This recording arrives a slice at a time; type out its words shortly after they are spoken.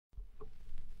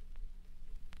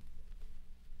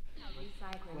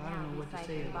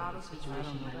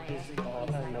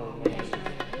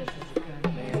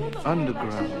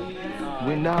Underground,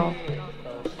 we now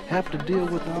have to deal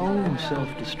with our own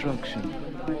self-destruction.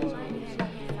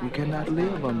 We cannot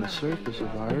live on the surface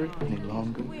of our earth any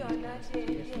longer.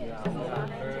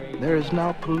 There is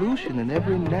now pollution in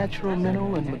every natural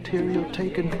mineral and material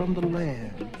taken from the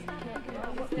land.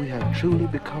 We have truly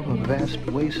become a vast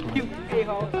wasteland.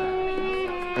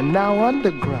 And now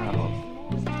underground,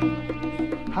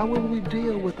 how will we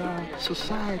deal with our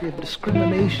society of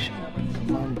discrimination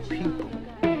among people?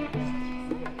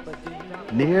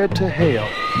 Near to hell,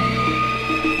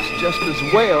 it's just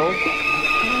as well.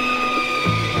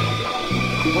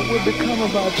 What will become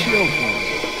of our children?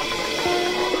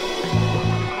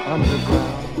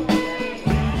 Underground.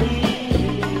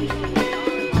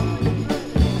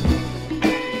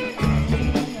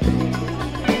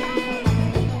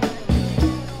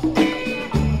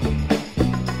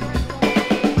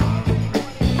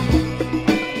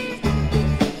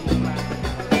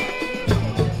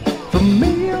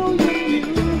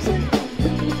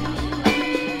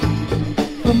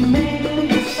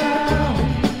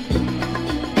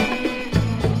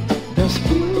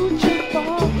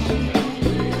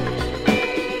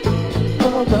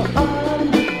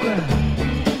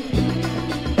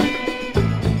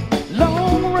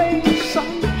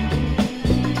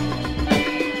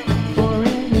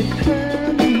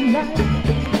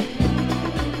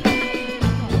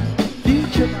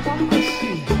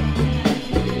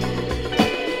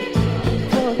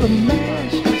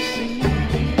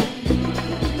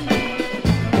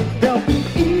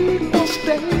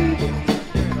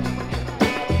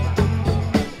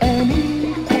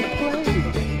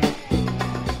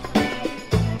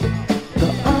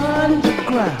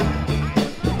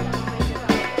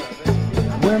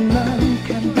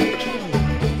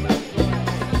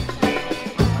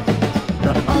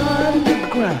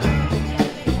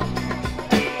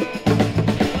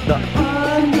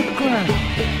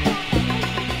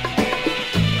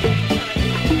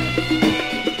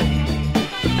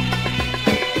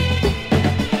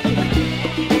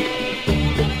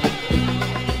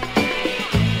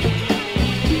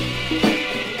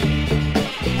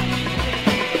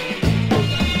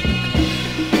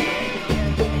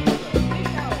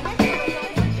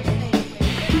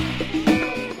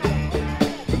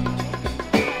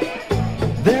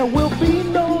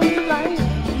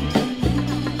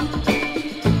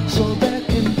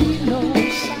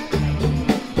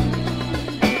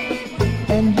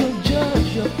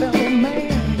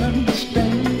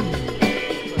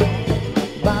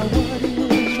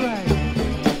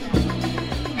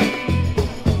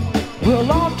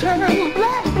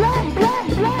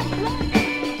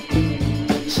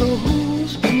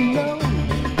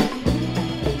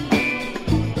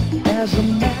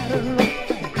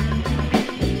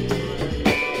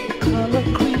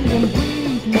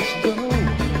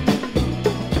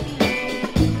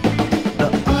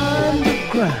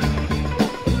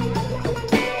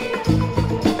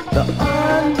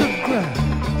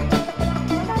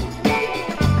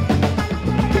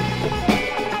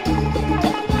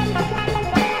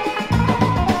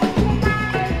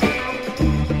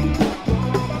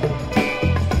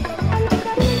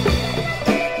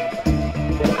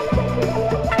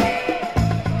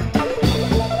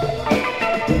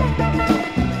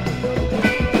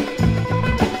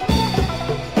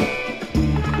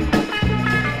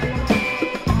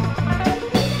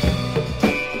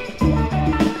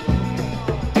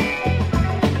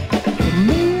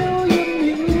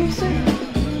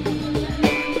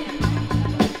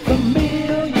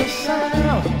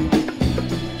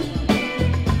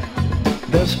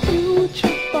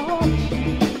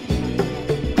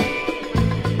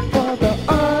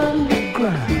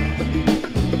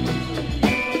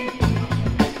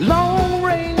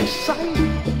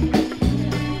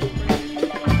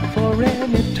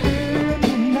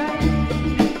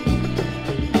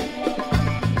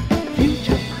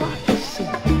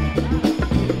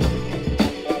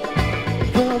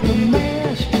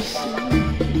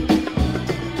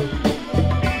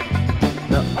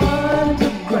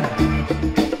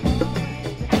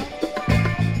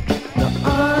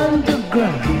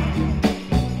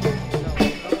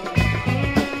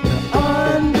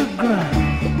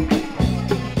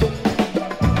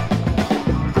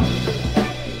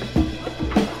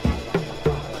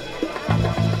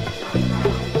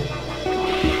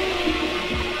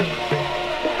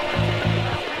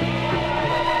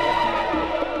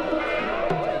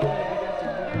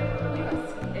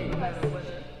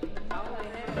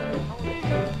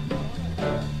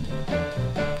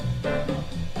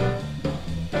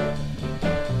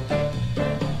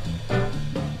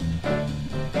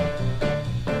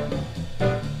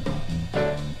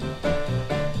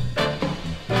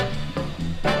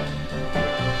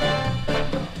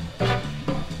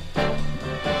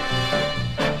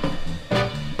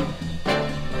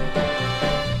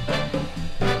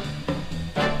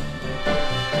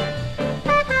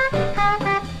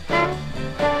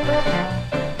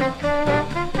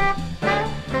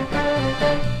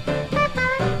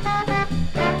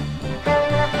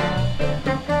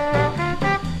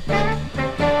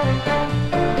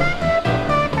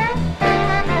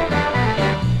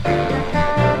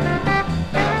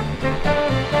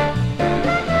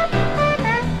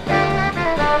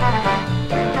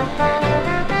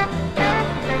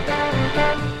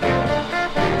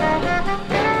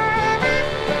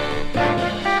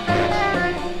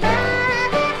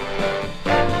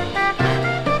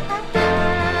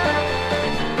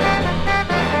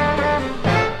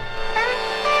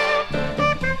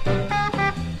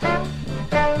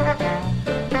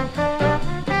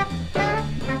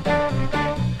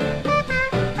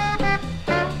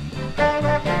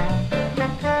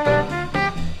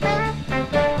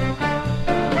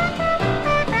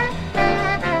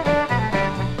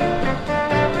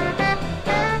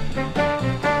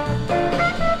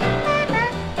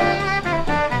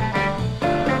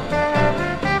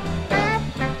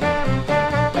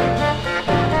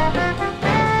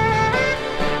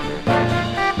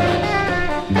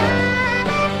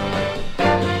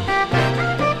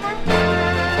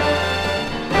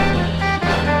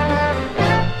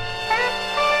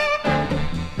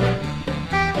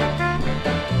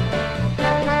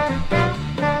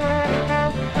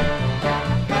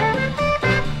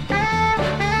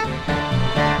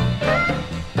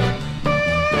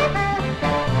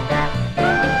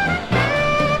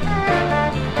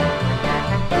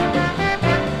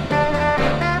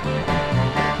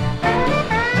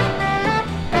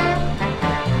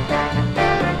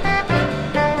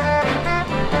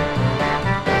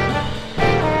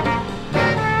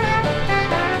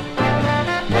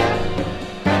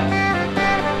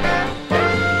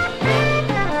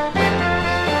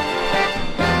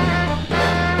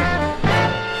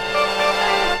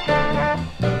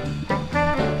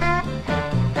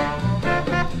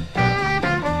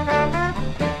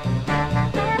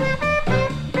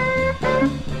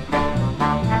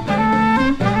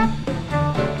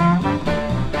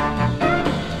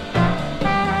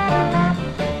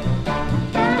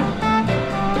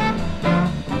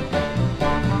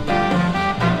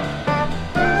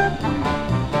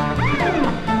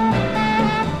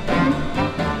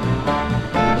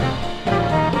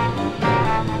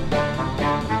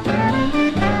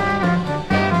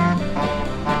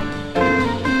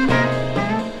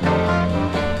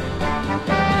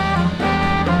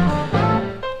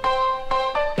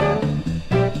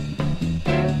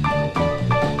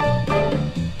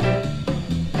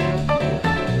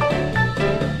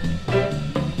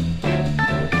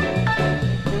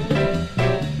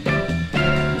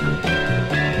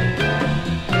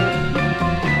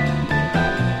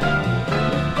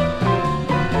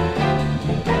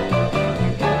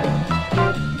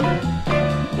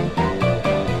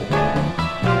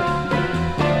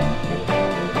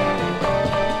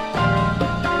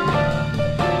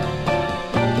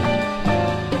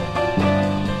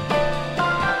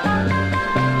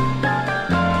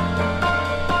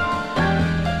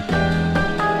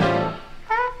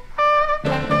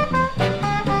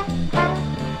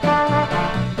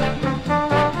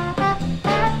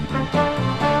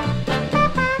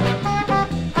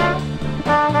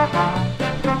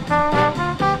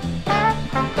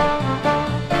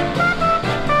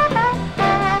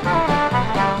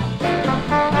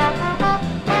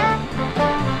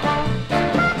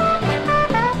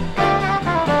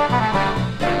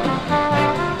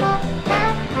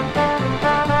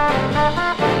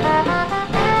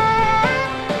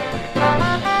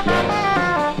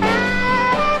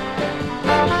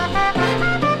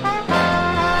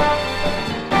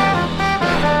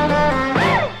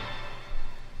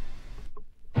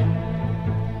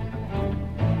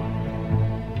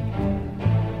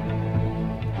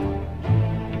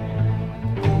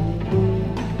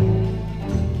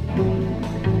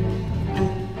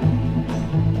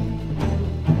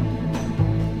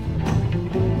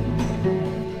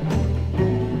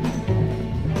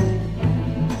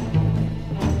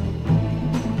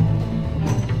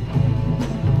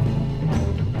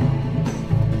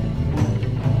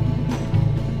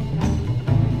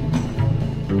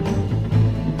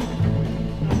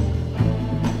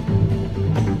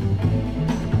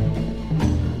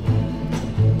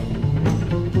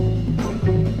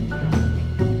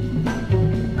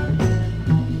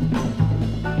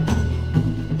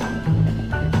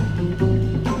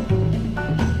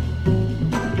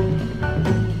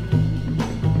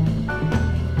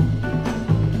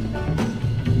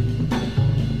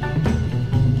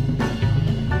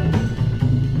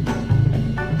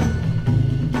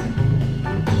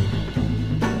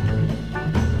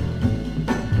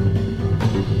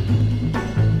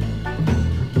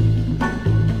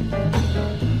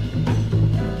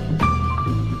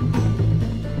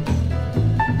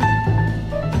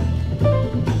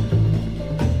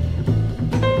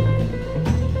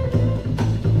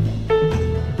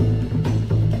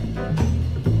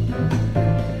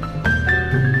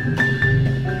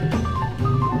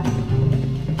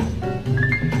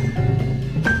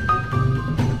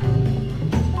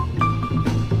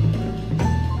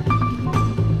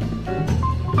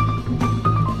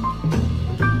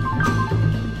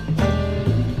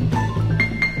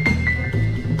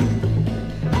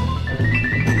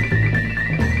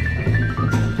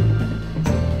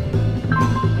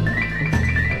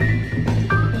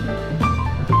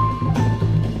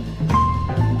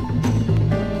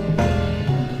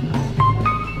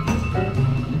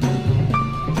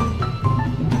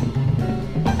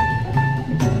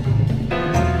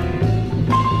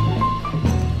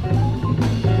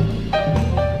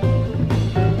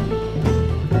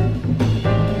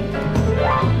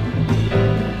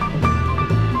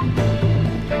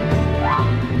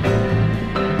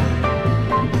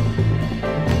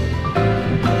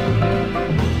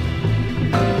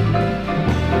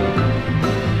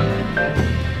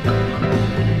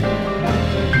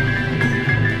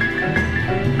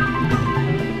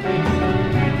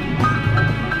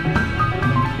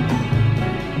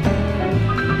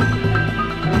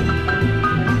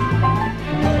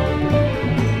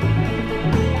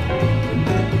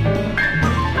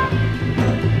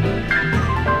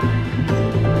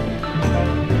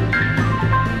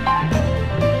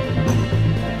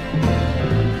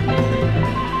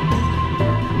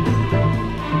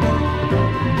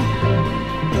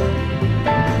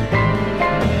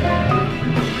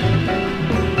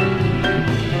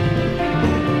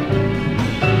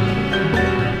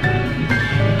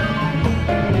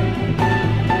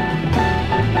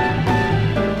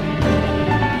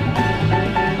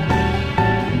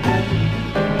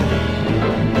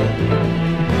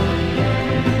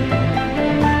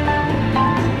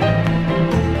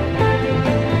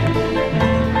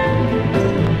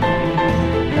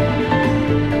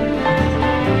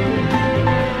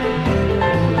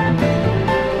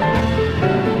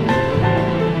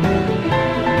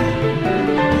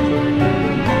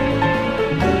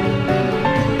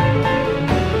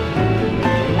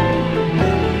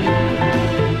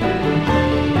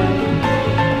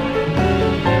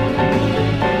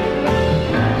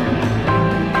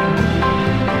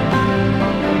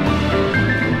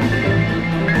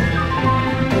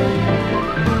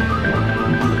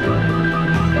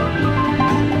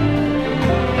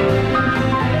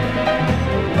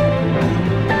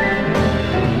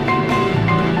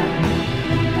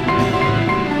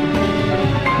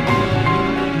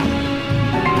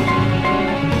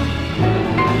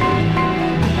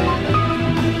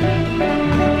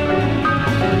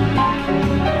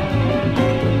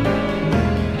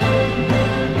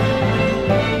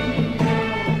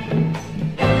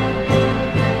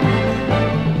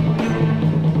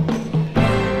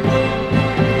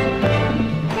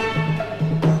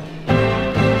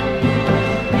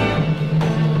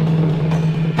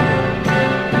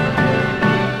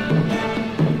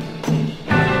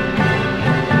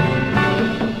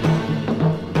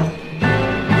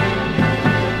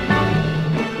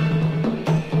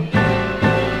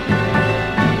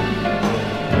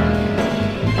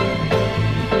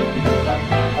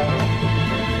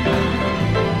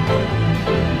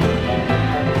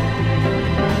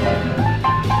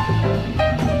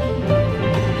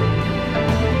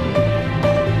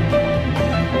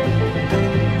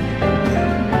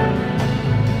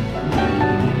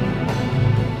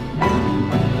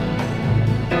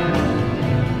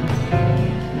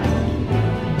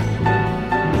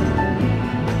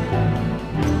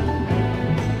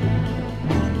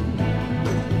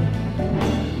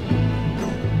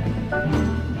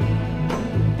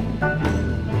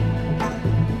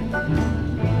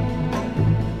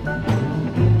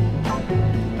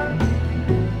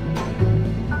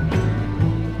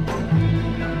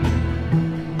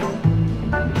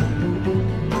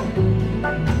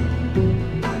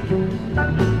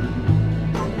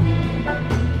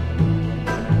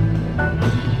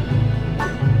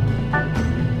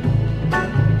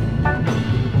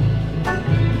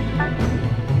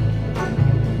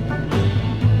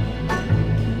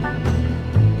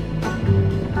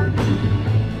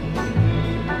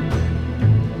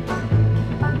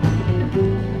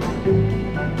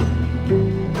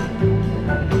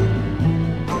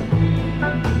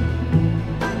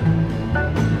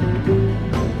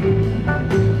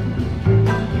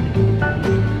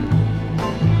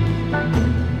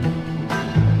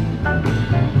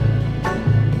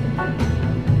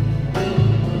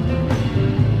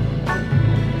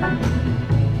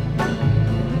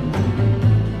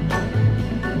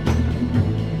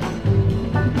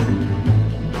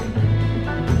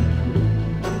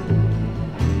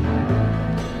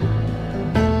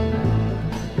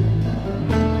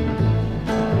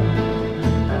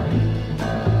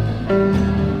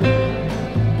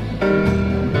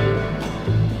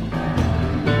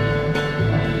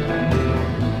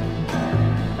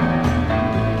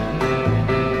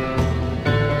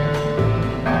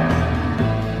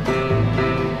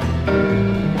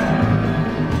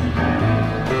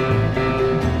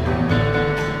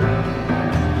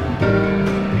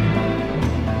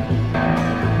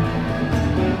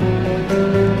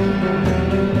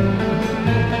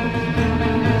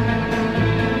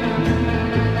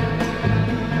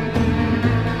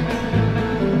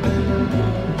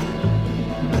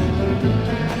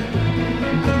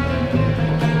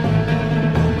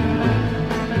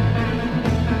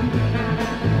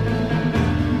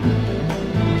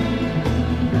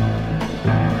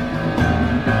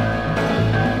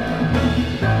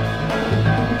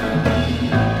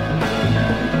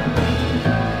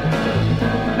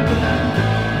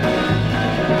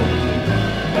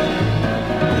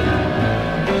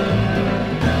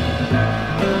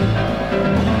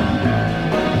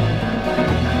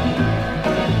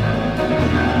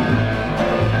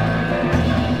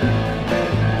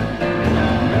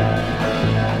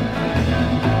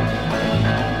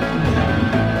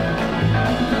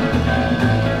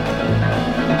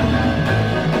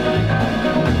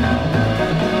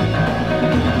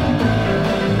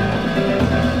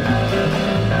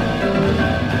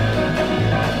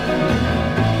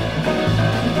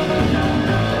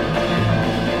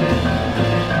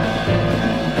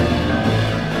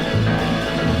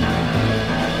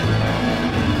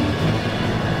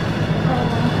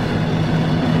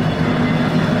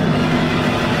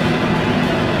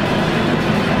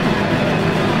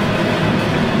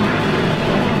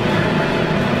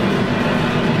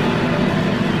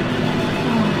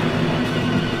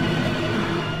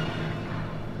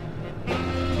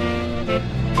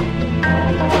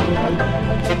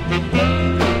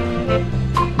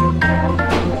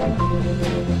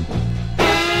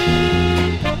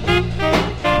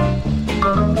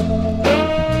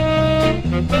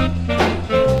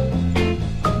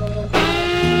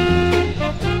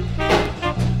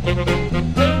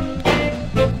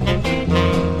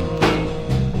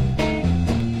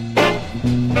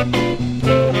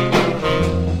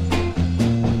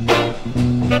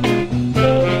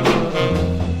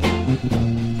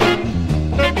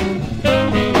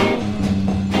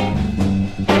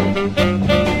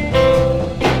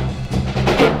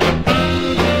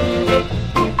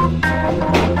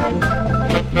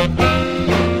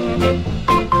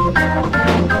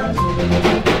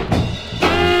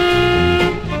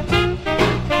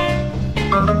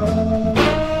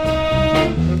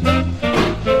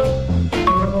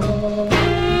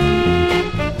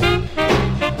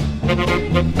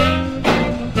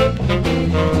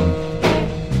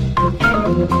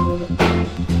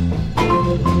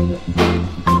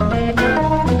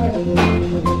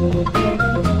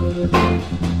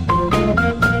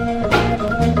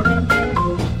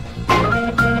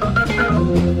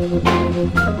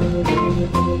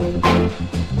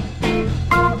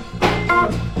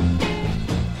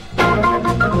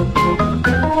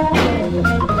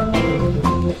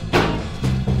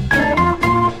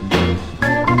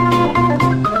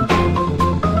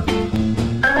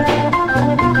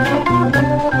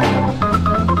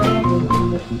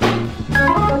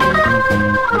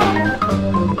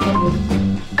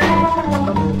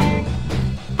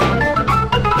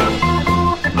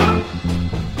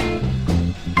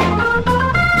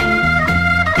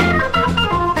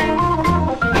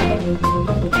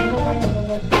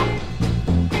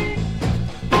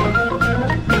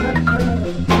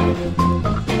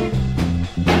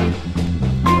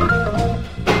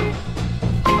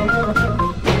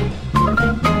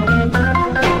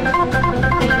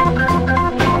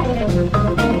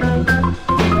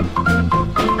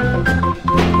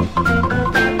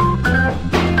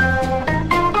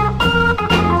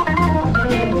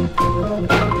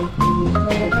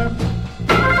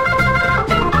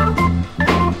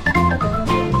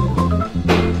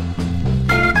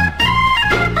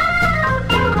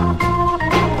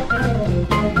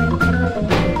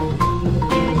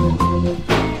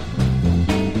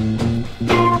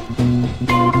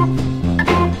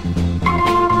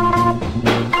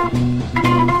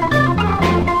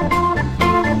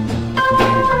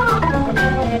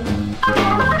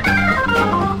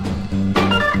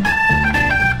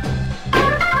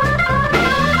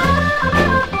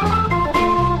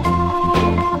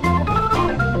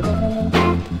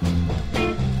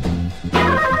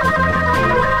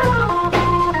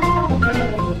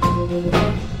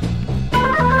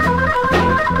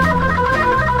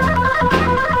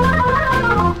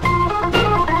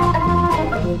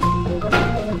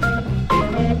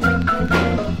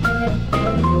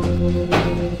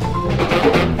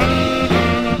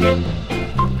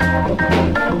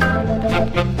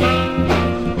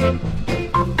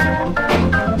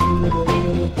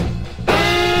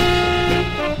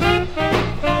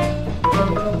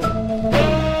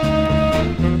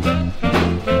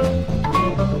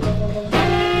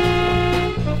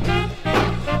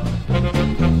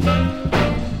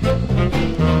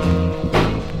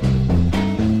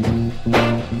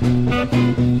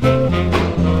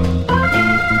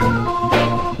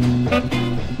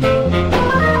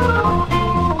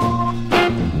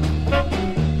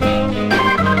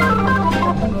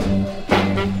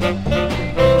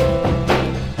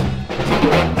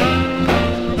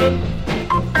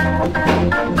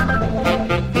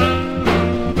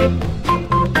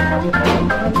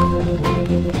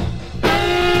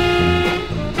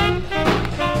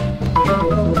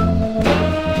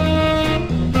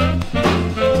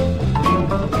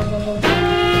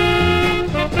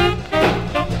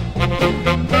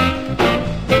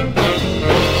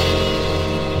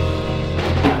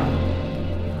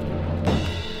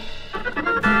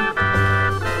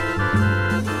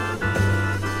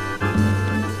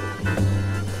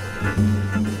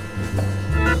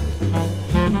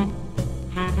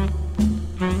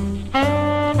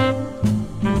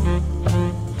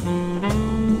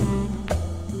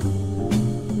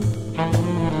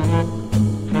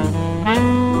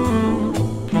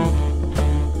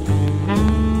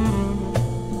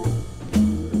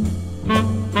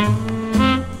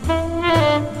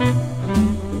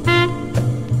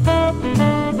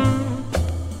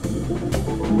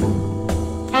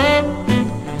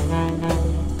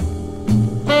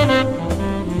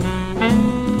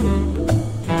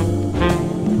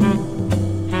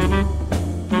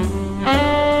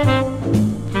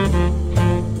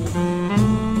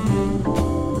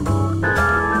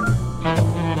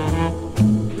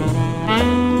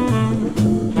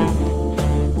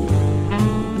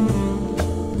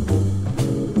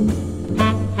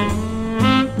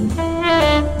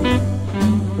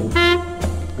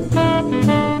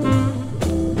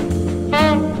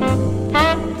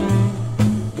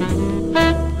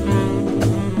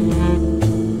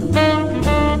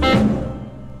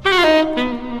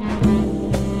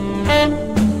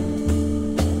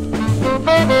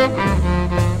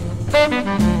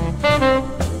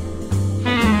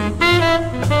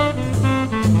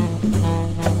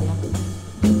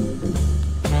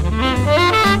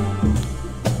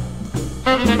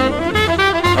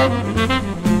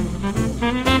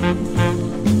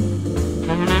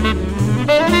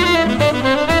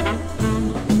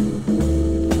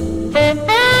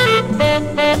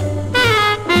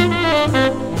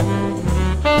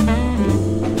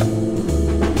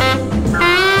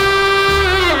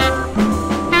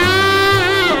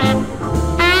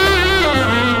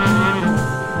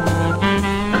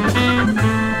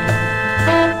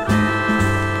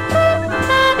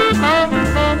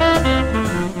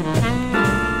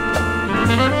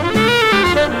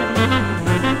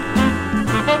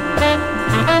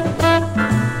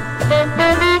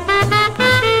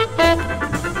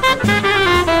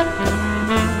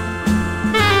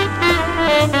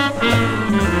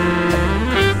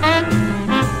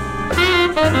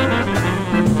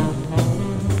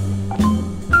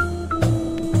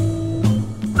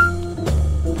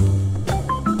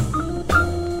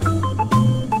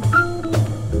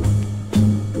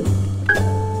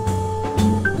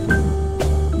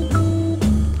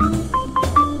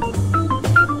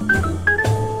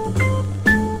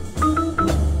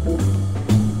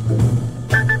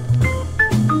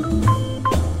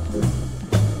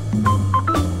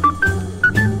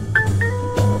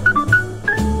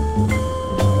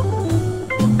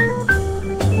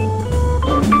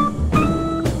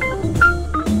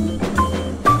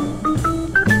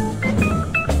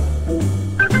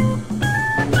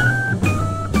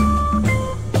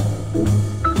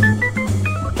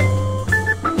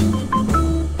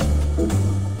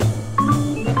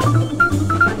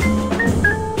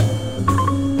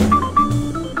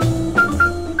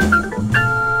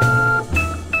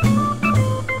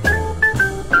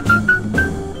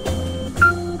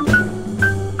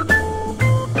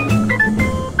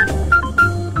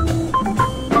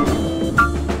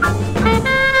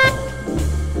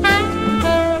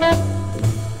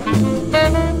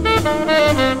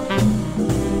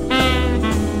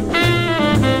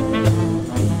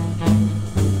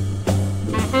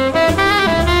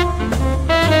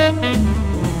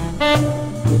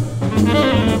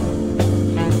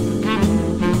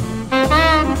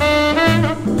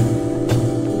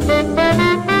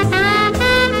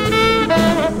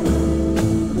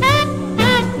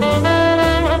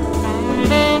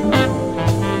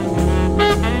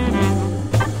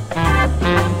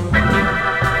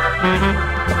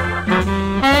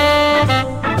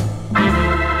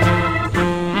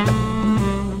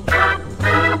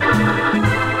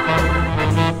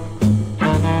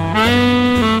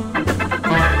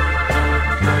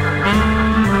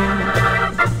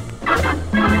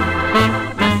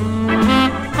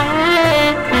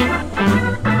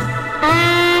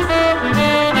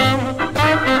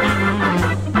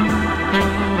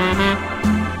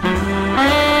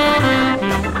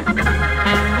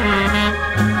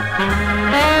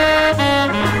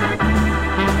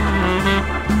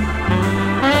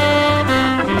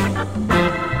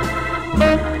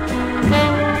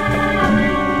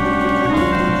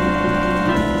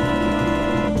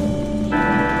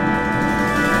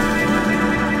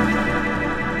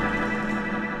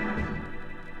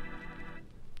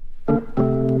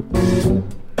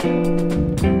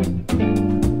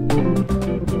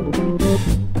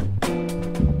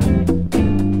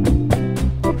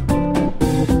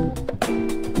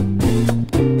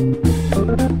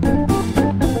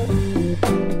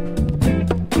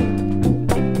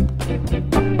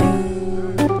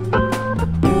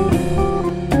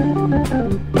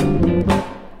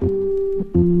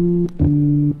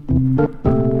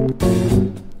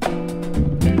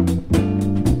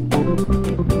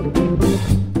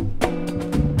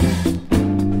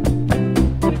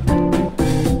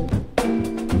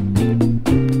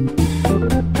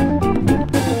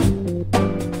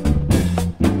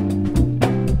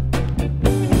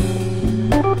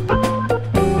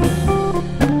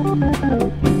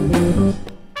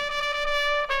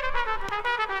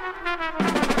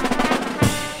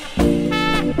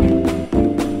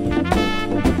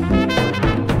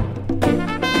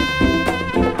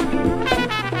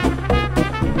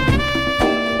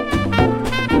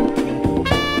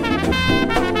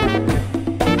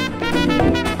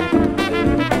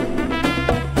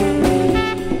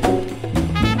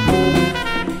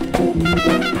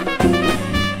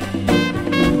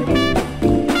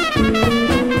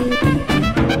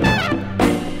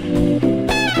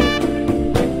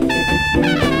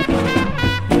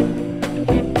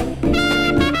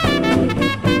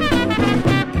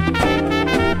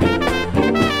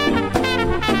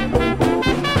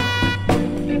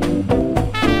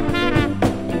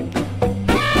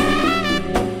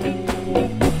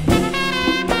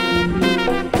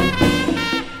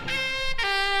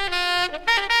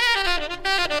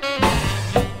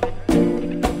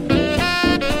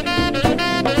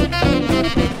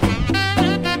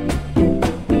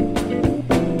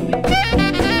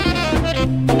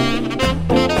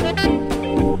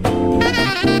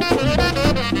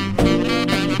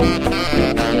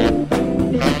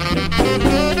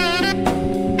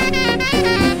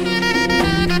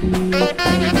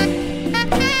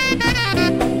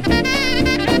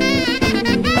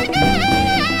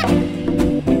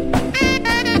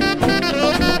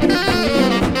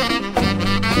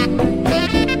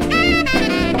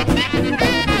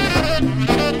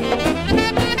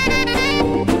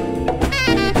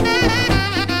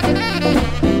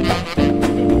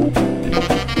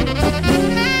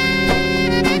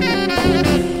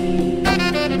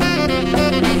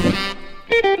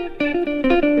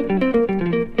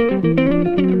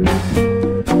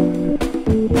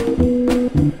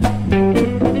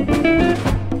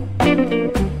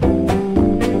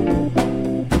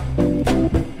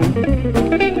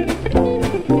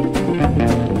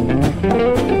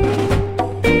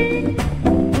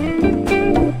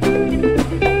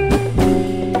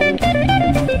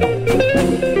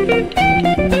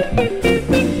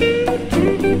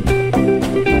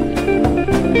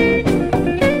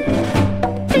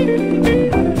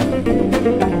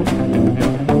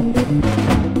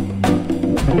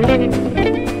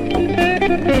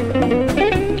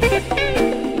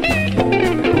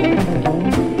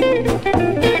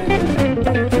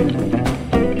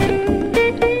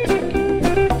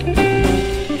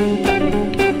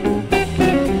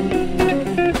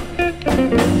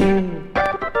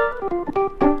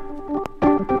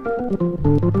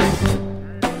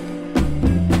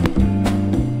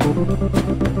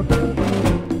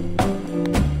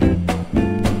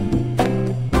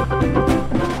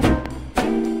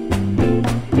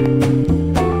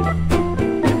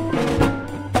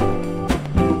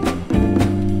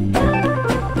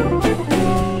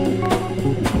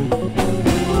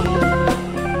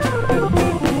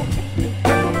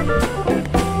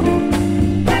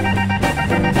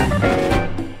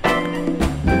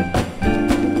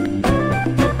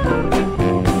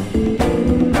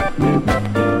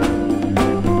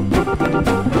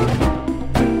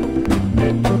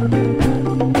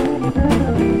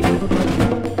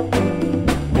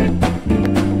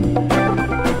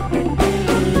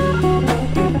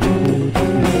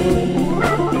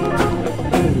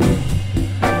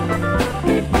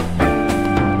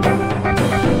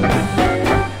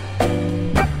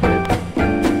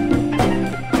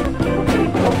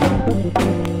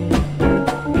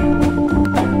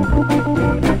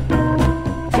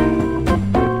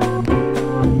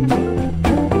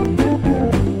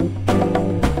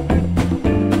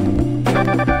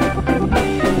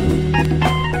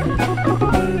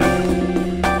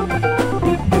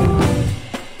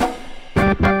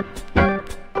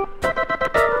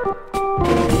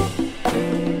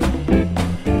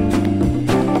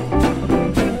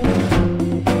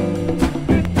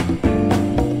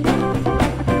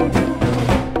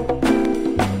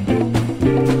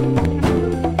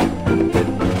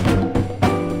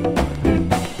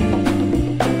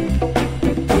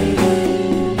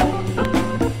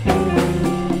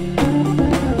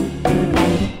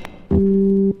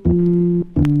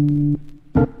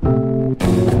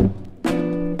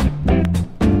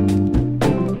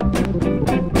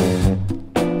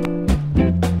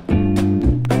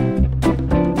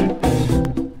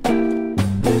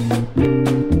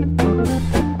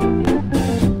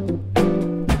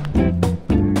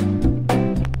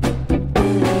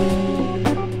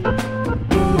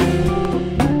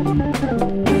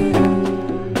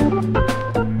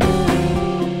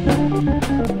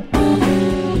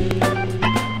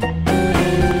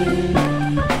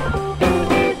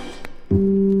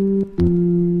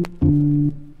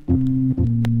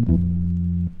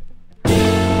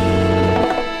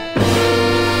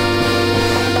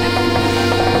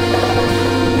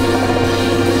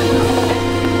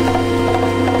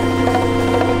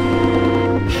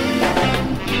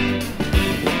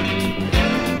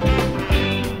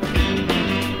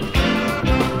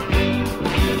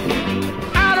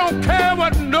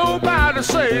 to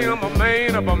say I'm a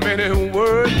man of a many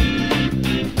words.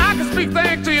 I can speak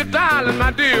things to you, darling,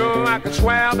 my dear. I can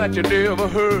swear that you never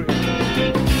heard.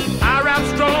 I rap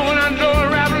strong and I know I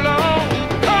rap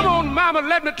long. Come on, mama,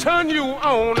 let me turn you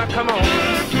on. Now, come on.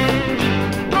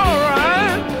 All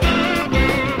right.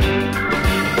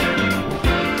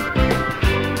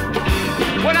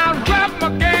 When I rap my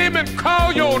game and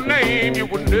call your name, you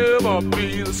would never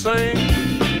be the same.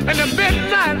 In the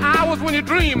midnight hours when you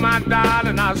dream, my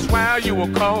darling, I swear you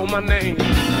will call my name.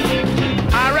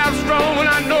 I rap strong and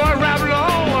I know I rap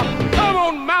long. Come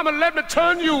on, mama, let me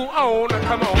turn you on. Now,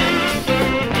 come on.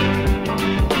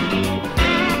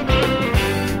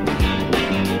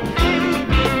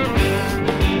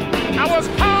 I was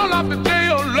called off the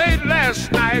jail late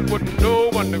last night with no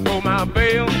one to go my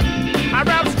bail. I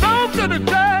rap strong to the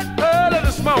judge early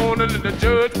this morning, and the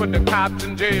judge put the cops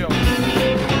in jail.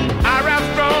 I rap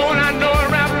strong and I know I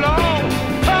rap long.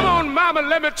 Come on, mama,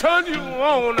 let me turn you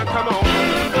on. Now, come on.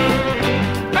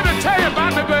 Let me tell you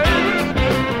about me, baby.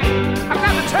 I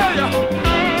got to tell you.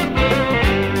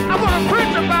 I want to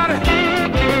preach about it.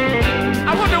 I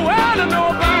want the world to know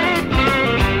about it.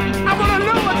 I want to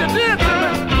know what you did to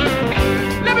me.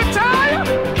 Let me tell you.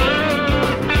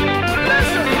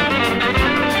 Listen.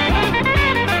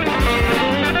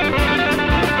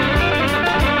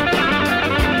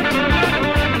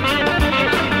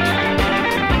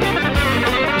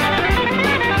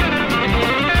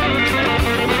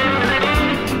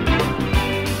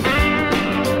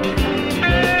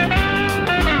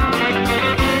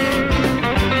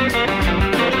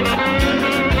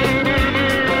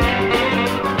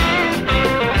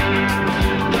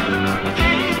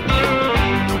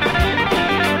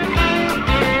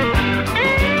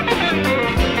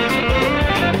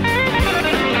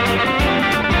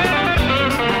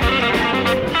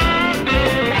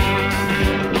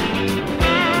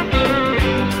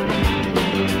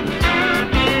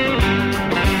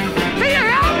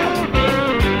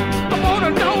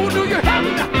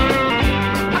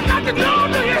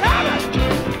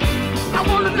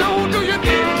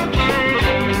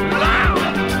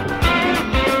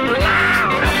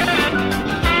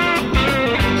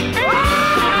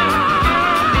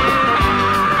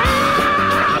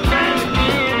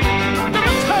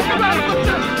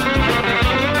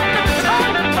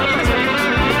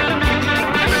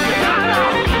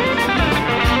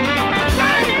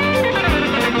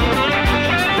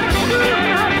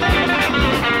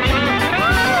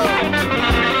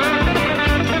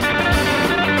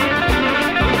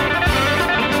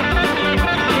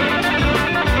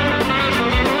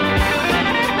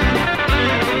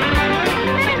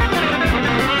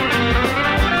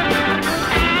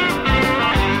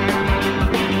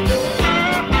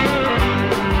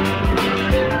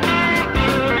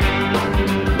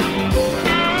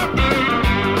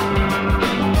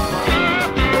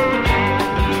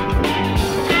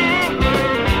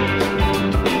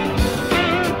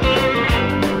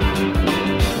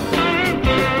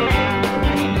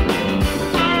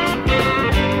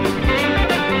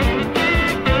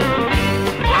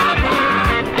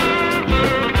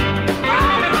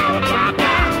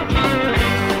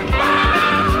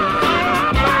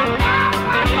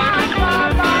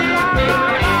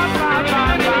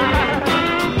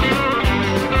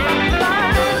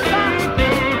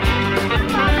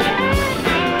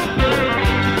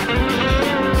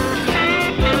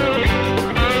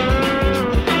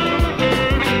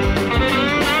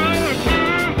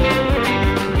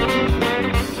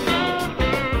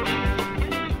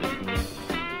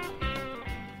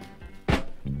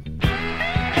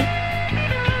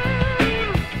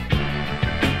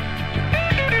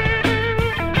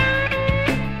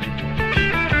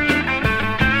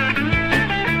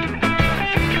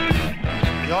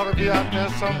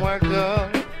 Somewhere, girl,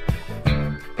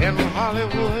 in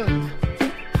Hollywood.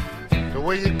 The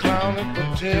way you clown and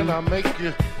pretend, I make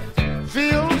you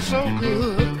feel so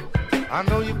good. I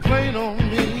know you playing on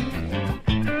me.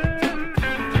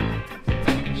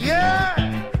 Yeah,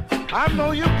 I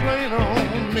know you're playing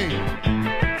on me.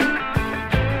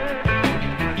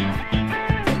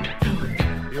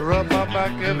 You rub my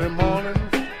back every morning,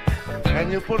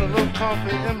 and you put a little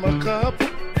coffee in my cup.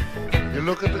 You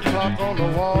look at the clock on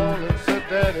the wall and say,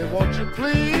 Daddy, won't you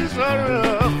please hurry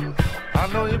up? I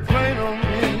know you're playing on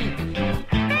me.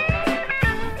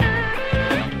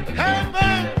 Hey,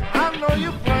 babe, I know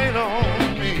you're playing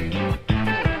on me.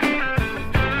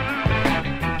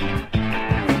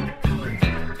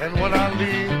 And when I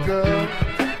leave, girl,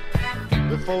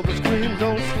 before the screen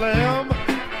goes slam,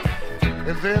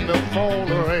 and then the phone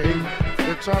rings,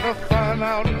 they're trying to find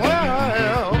out where I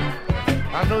am.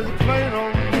 I know you're playing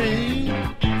on me.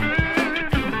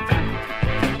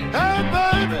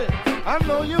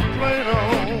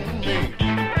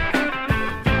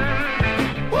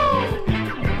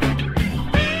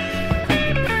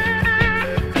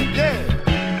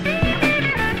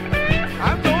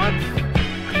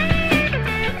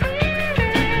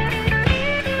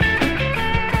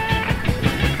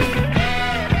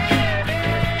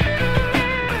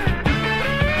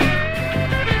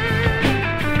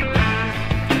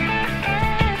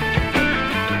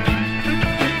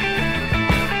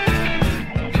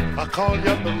 call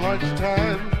you up at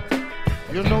lunchtime.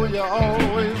 You know you're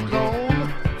always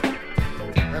gone.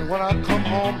 And when I come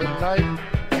home at night,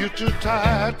 you're too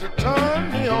tired to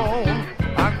turn me on.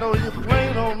 I know you're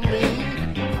playing on me.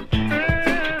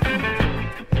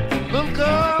 Little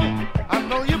girl, I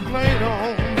know you're playing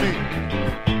on me.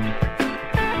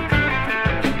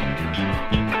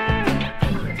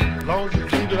 As long as you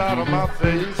keep it out of my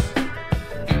face,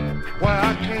 where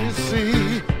I can't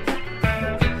see.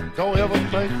 Don't ever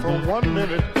think for 1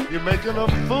 minute you're making a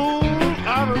fool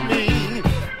out of me.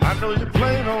 I know you're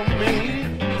playing on me.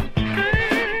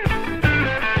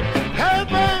 Hey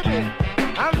baby,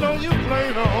 I know you're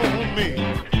playing on me.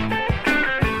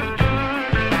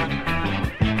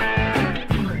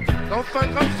 Don't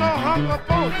think I'm so hung up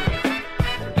on you.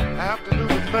 I have to do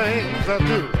the things I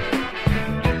do.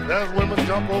 There's women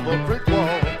jump over a brick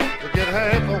wall to get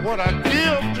half of what I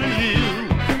give to you.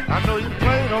 I know you're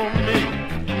playing on me.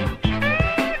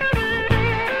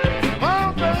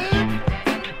 Oh, babe,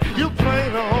 you're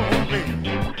playing on me.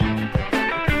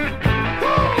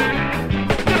 Woo!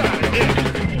 Get out of here.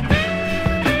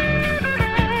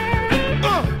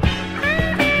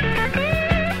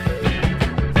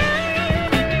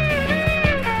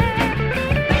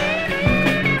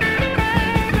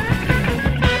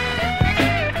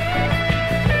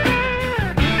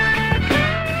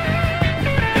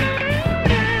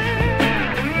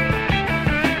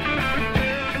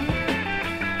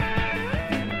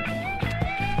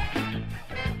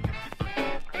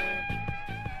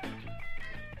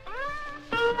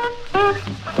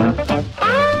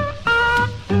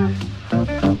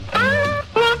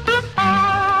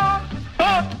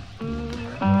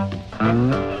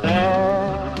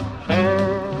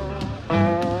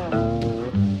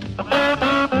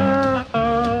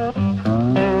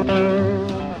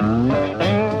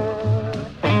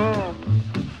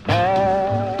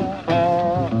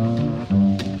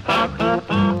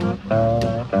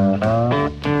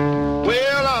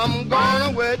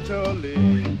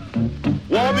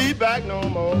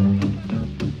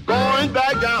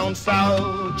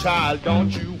 Child,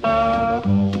 don't you want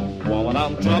woman,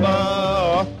 I'm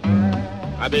trouble.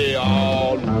 I be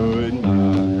all worried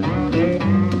mine.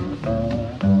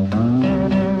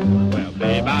 Well,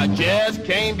 babe, I just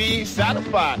can't be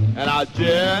satisfied, and I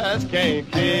just can't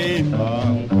keep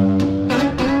on.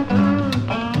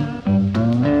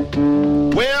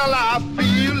 Well, I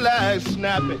feel like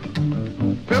snapping,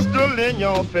 pistol in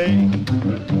your face.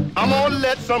 I'm gonna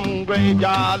let some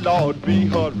graveyard lord be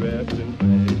her resting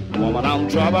place. Woman, I'm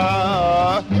trouble,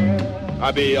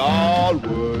 I be all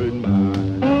worried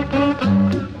mine.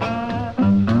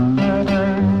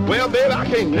 Well, baby, I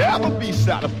can't never be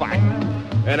satisfied,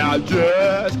 and I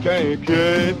just can't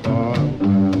keep on.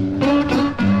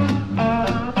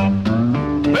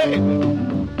 Baby.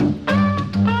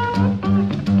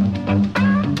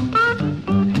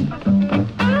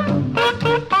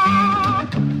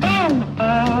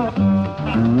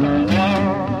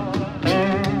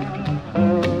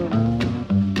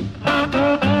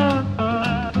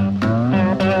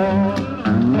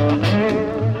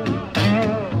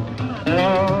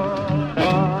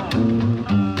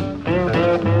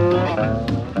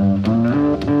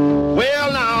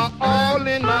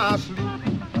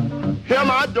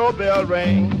 Doorbell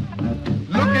ring,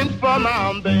 looking for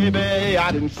my baby.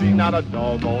 I didn't see not a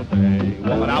doggone thing.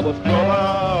 Woman, I was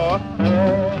trouble,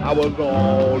 I was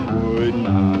all worried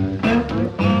mine.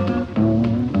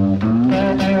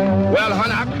 Well,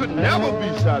 honey, I could never be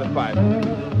satisfied,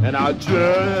 and I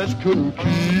just couldn't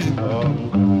keep on.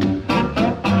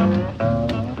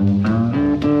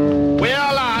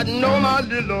 Well, I know my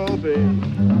little baby,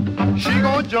 she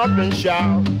gon' jump and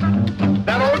shout.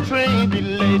 That old train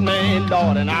delayed me,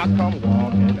 Lord, and I come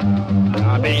walking out.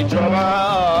 I be in trouble,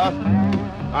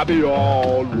 I be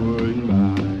all worried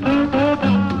mine.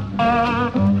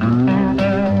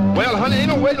 Well, honey, ain't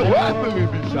no way in the world for me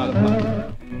to be satisfied.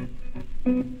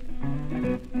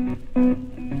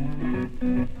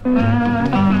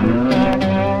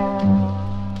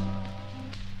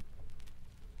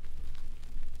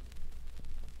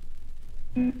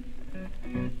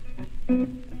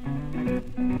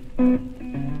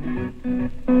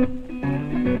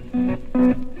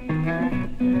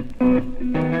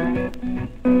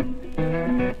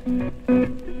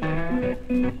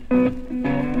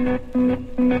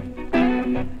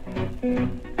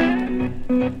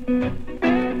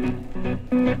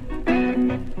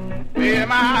 Yeah,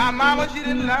 my mama, she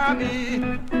didn't love me.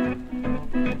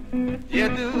 She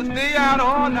had to stay out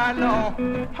all night long.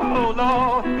 Oh,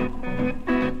 Lord.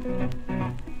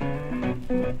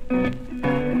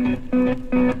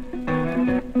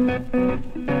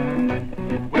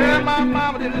 Well, my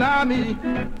mama didn't love me.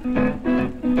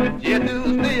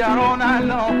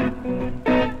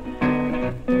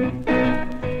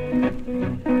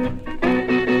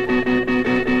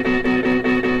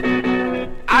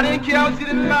 know she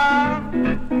didn't lie.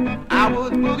 I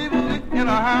was boogie boogie in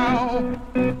a house.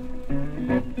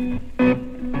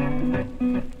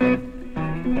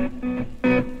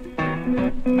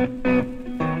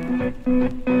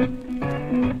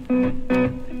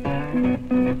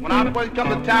 When I first come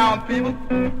to town, people,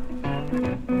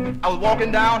 I was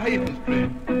walking down Hastings Street.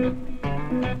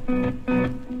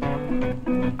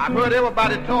 I heard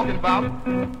everybody talking about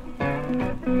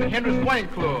the Henry Swain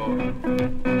Club.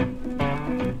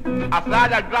 I said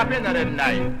I'd drop in there that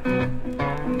night.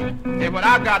 And when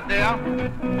I got there,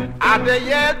 I said,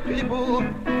 yes, people,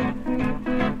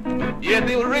 yes,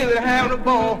 they were really having a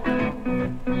ball.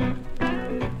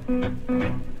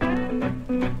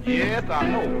 Yes, I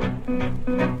know.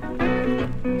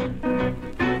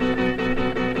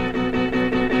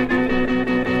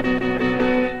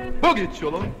 Boogie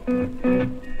Chillen.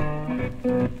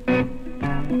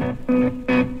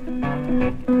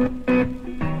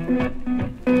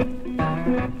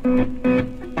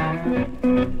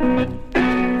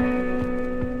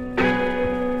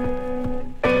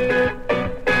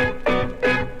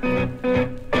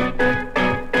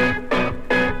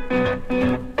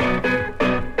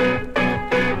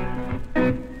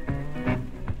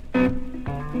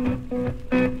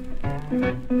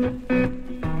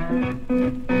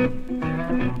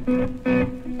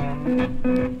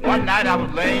 One night I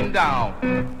was laying down.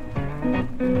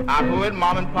 I heard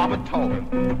Mom and Papa talking.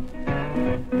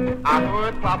 I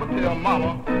heard Papa tell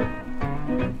Mama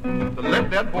to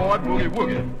let that boy boogie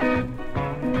woogie,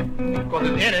 'cause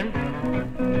it's in him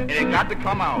and it got to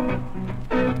come out.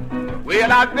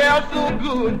 Well, I felt so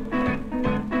good,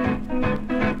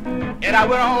 and I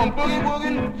went on boogie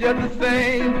wooging just the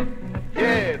same.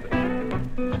 Yes.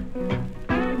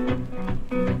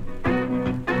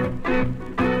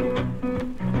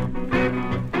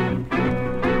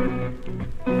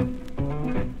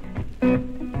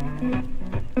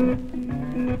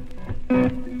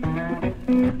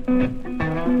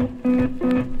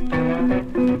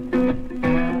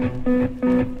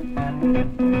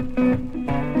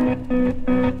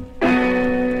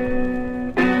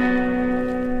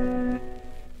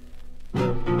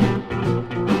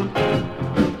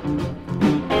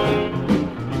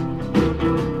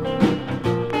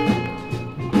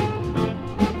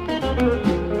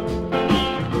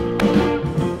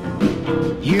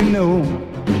 You know,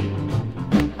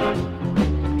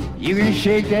 you can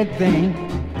shake that thing.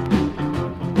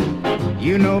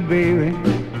 You know, baby,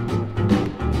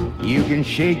 you can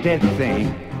shake that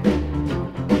thing.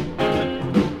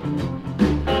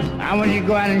 I want you to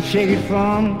go out and shake it for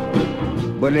 'em,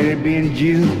 but let it be in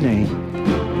Jesus' name.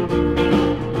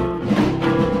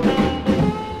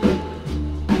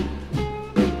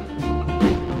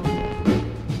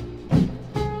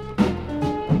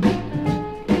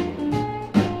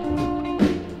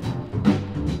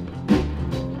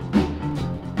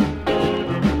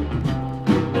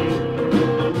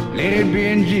 Let it be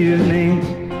in Jesus' name.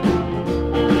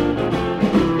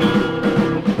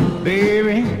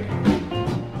 Baby,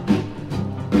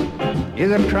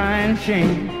 it's a crying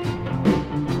shame.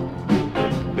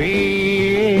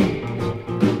 Baby,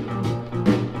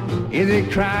 it's a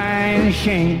crying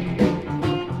shame.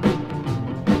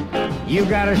 You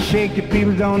gotta shake the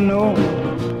people don't know,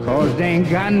 'cause they ain't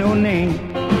got no name.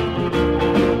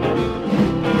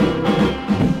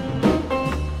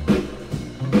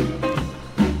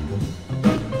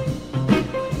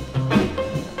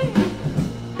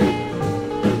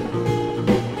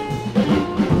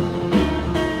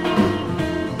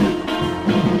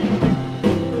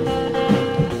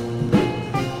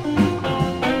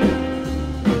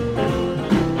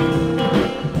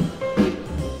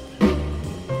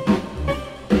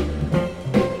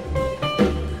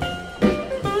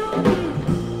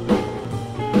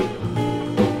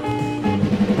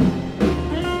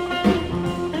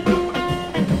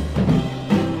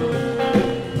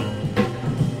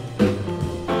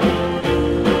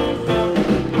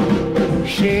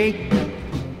 Shake,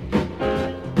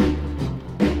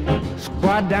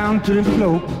 squat down to the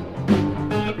floor.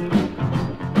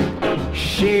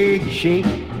 Shake,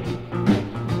 shake,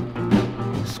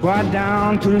 squat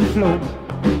down to the floor.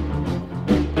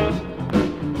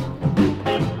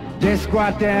 Just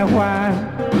squat there a while,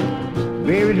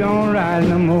 baby, don't rise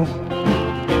no more.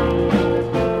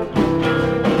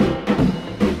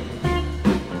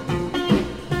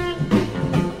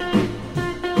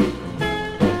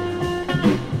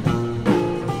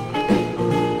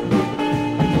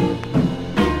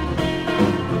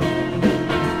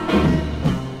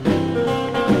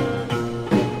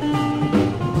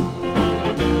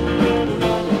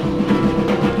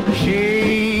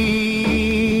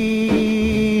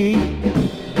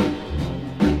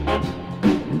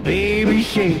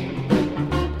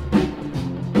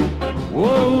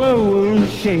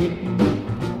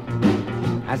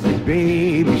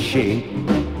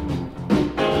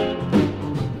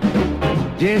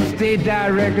 Just stay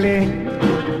directly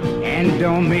and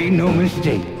don't make no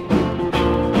mistake.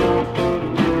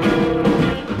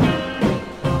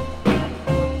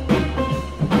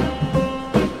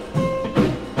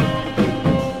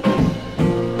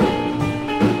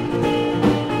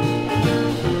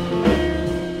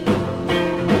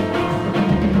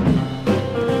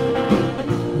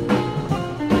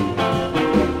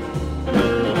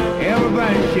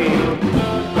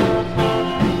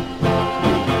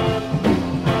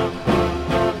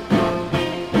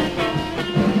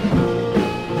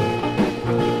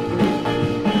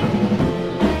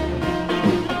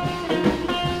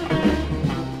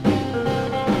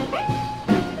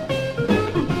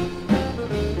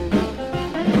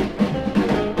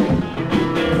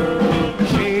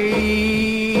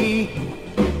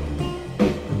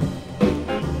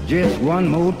 Just one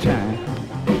more time.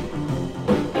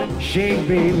 Shake,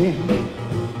 baby.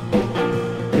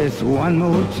 Just one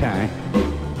more time.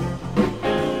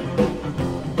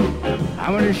 I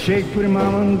want to shake pretty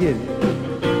mama and get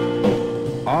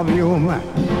it off your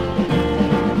mind.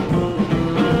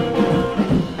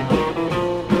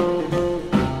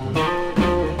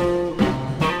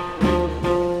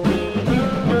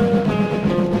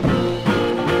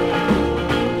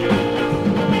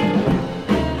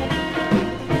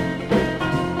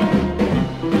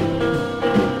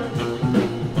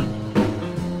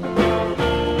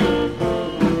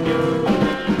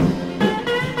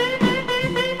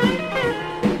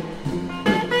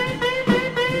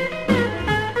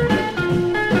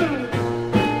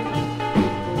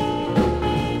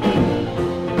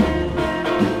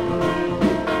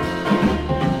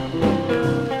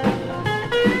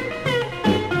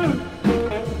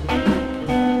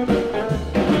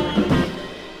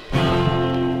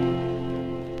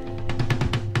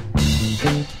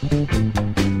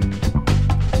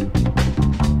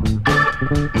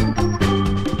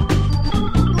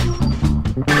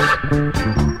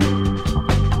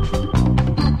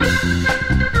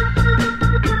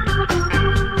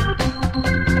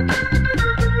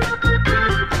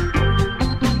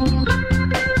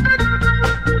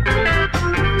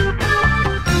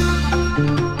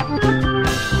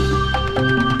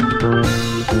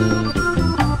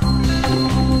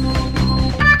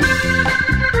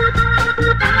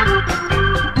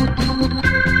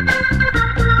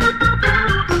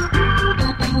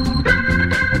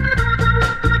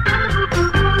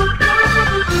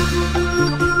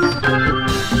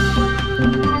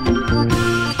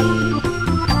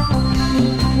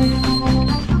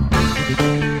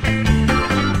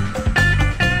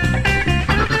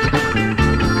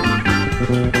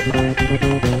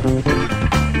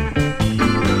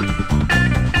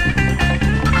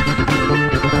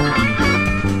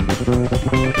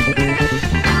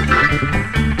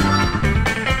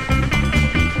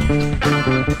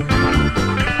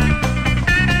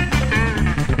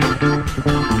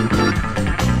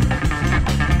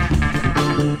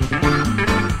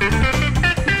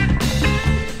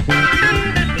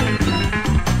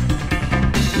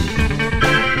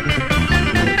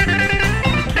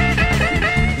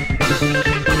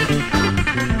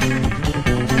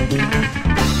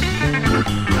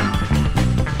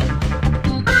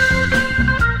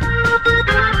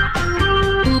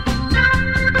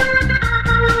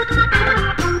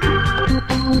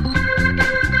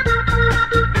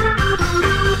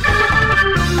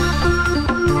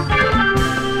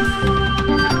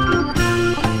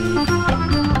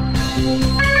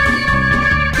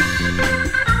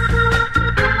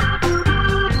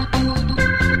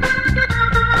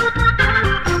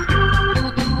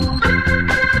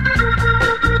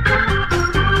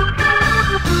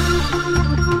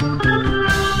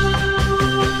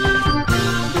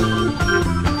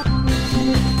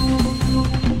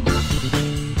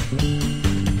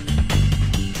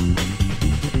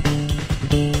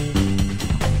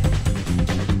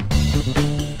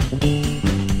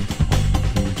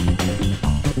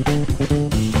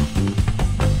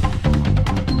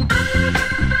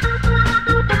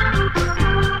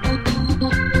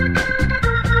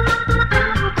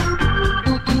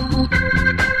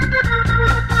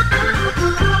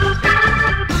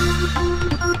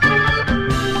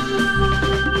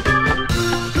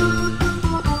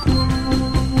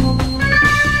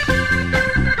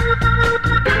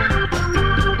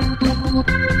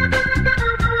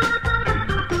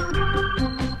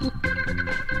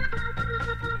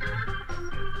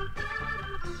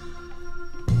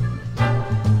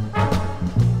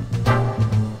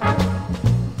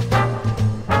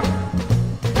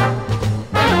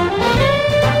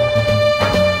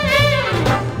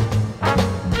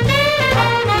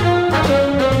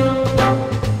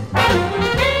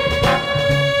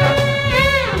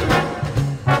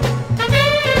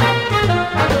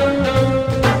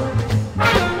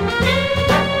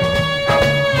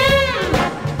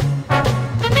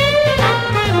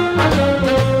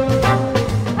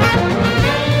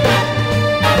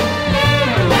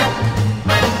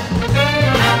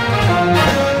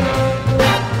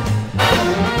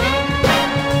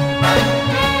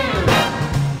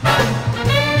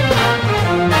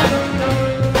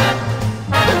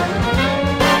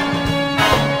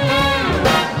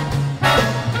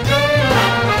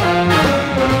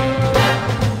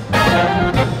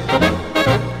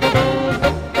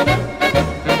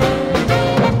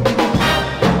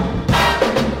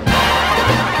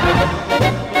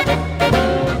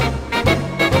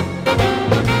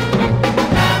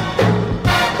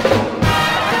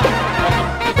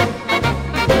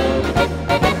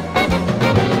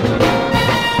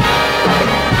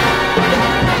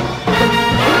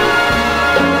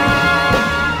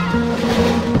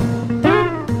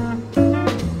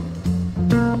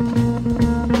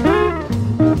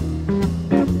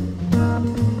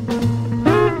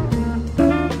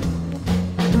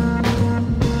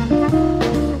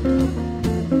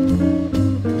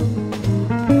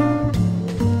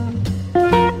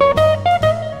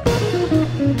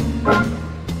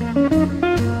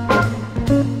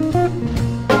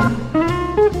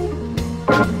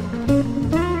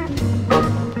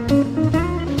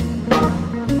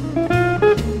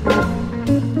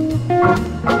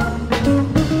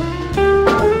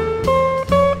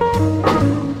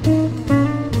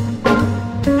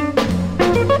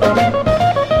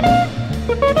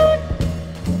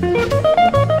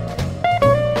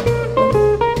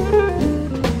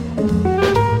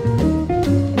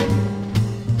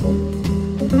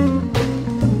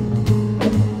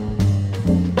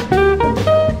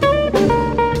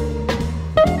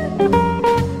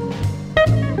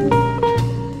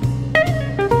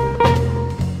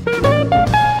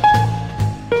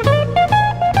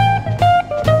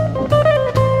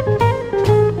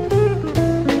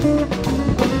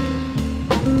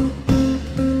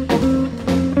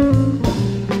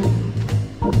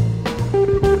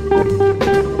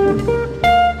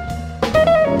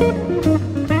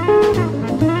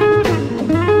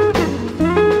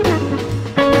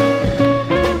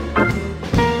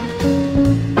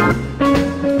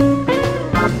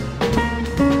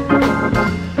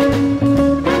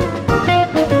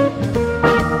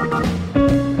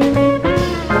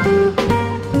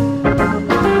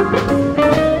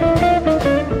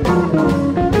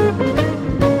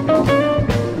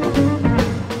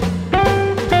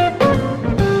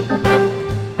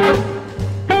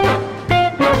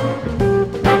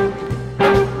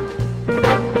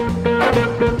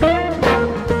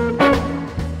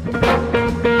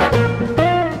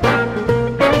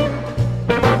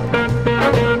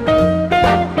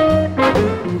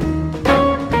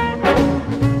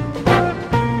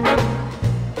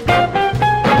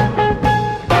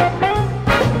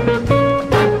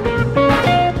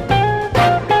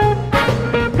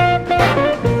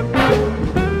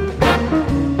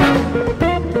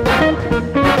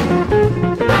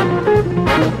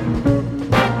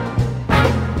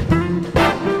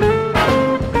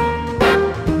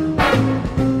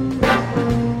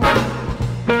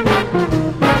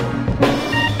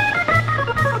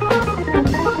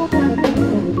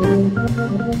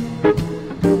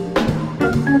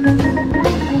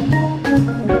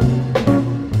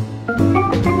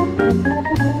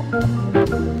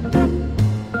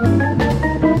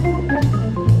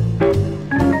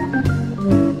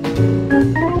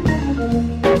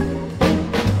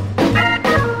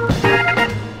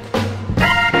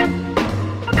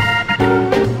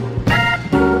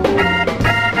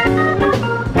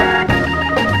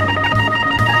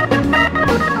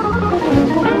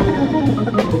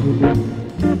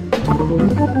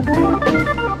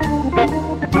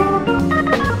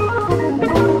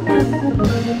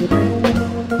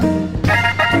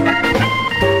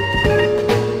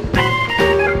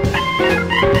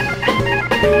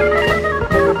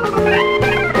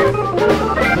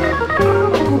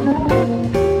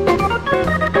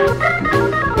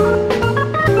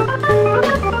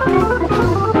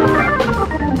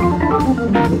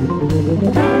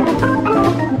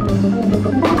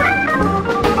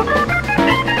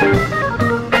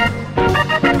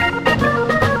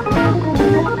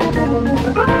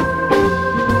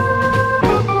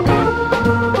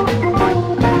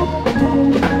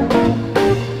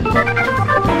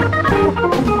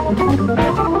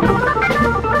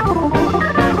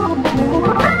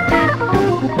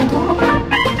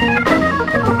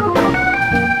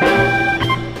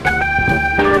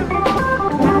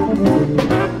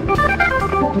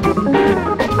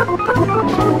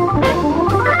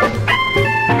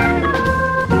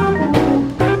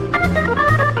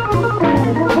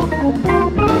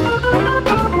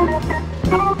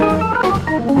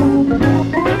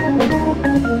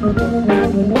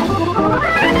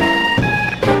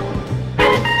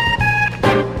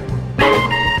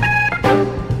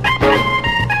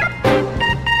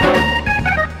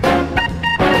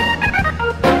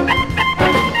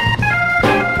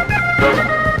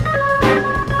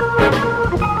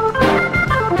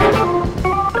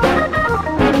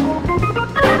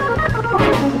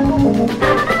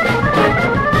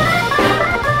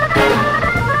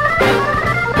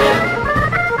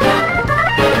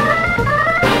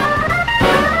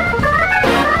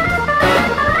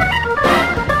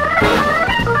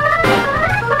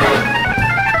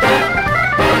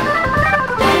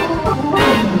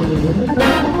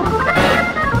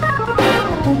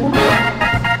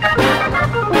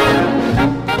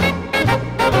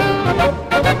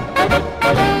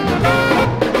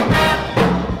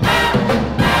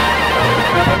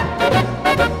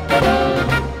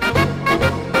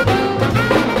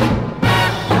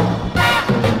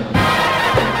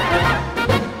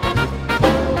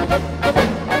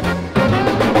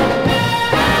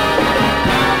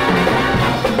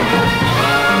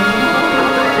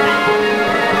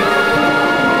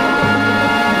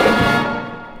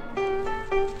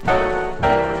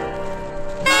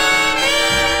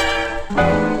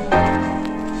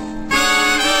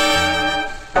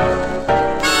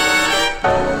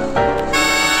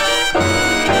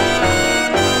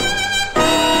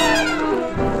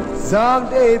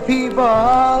 Someday, people,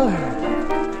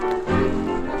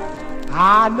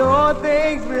 I know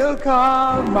things will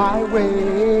come my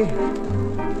way.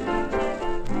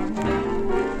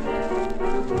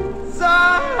 Someday,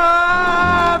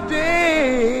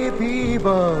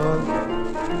 people,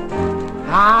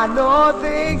 I know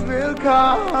things will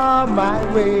come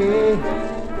my way.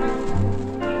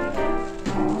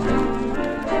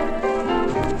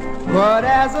 But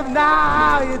as of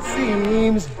now, it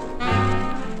seems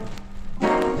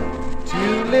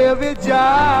to live it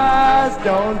just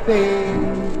don't pay.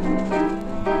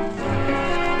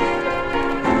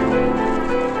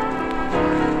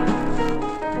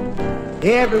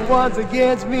 Everyone's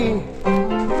against me.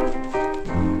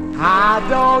 I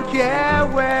don't care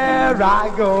where I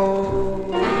go.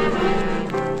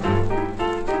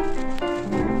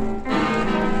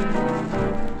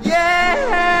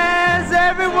 Yes,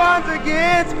 everyone's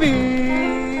against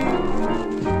me.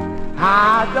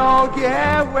 I don't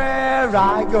care where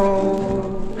I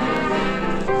go.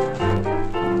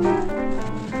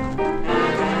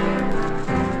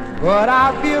 But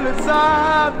I feel it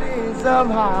someday,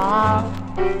 somehow.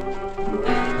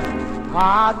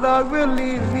 Hard luck will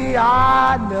leave me,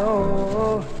 I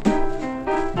know.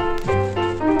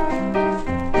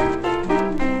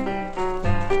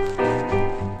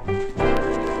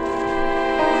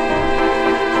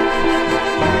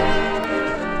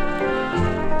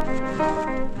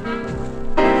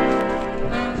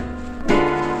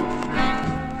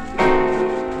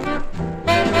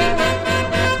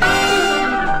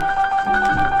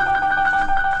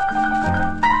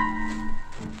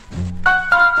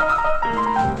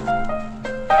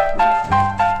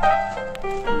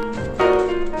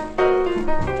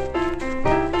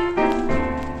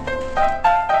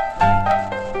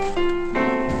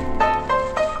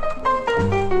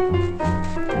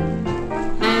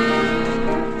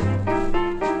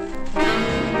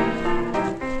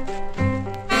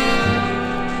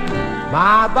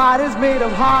 My body's made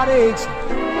of heartaches.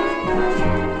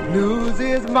 Blues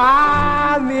is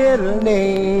my middle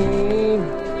name.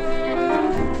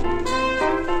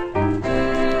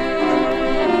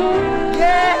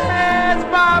 Yes,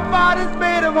 my body's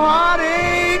made of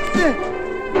heartaches.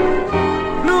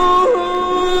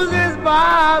 Blues is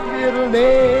my middle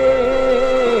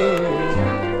name.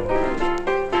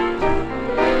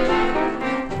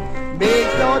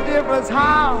 Makes no difference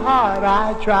how hard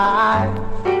I try.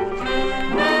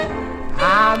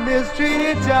 I'm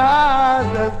mistreated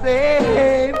just the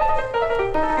same.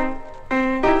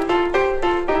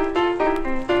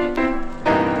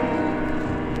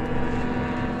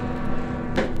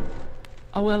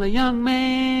 Oh, well, a young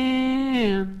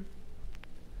man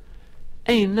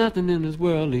ain't nothing in this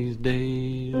world these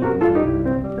days.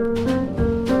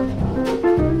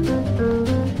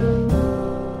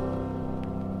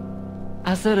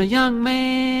 I said a young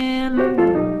man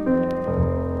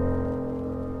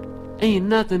ain't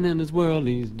nothing in this world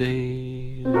these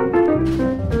days.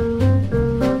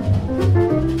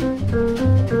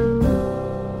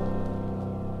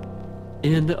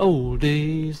 In the old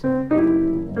days,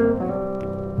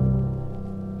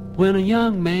 when a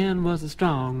young man was a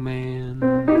strong man,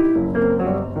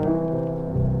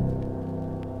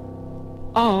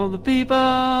 all the people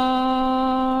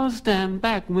stand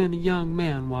back when a young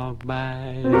man walked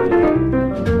by.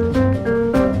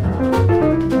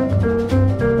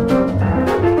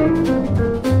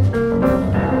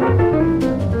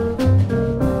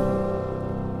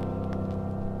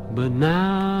 But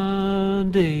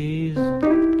nowadays,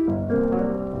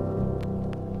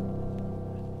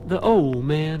 the old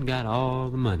man got all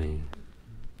the money,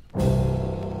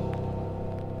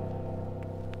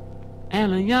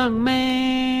 and a young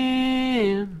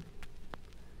man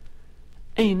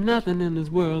ain't nothing in this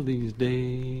world these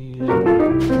days.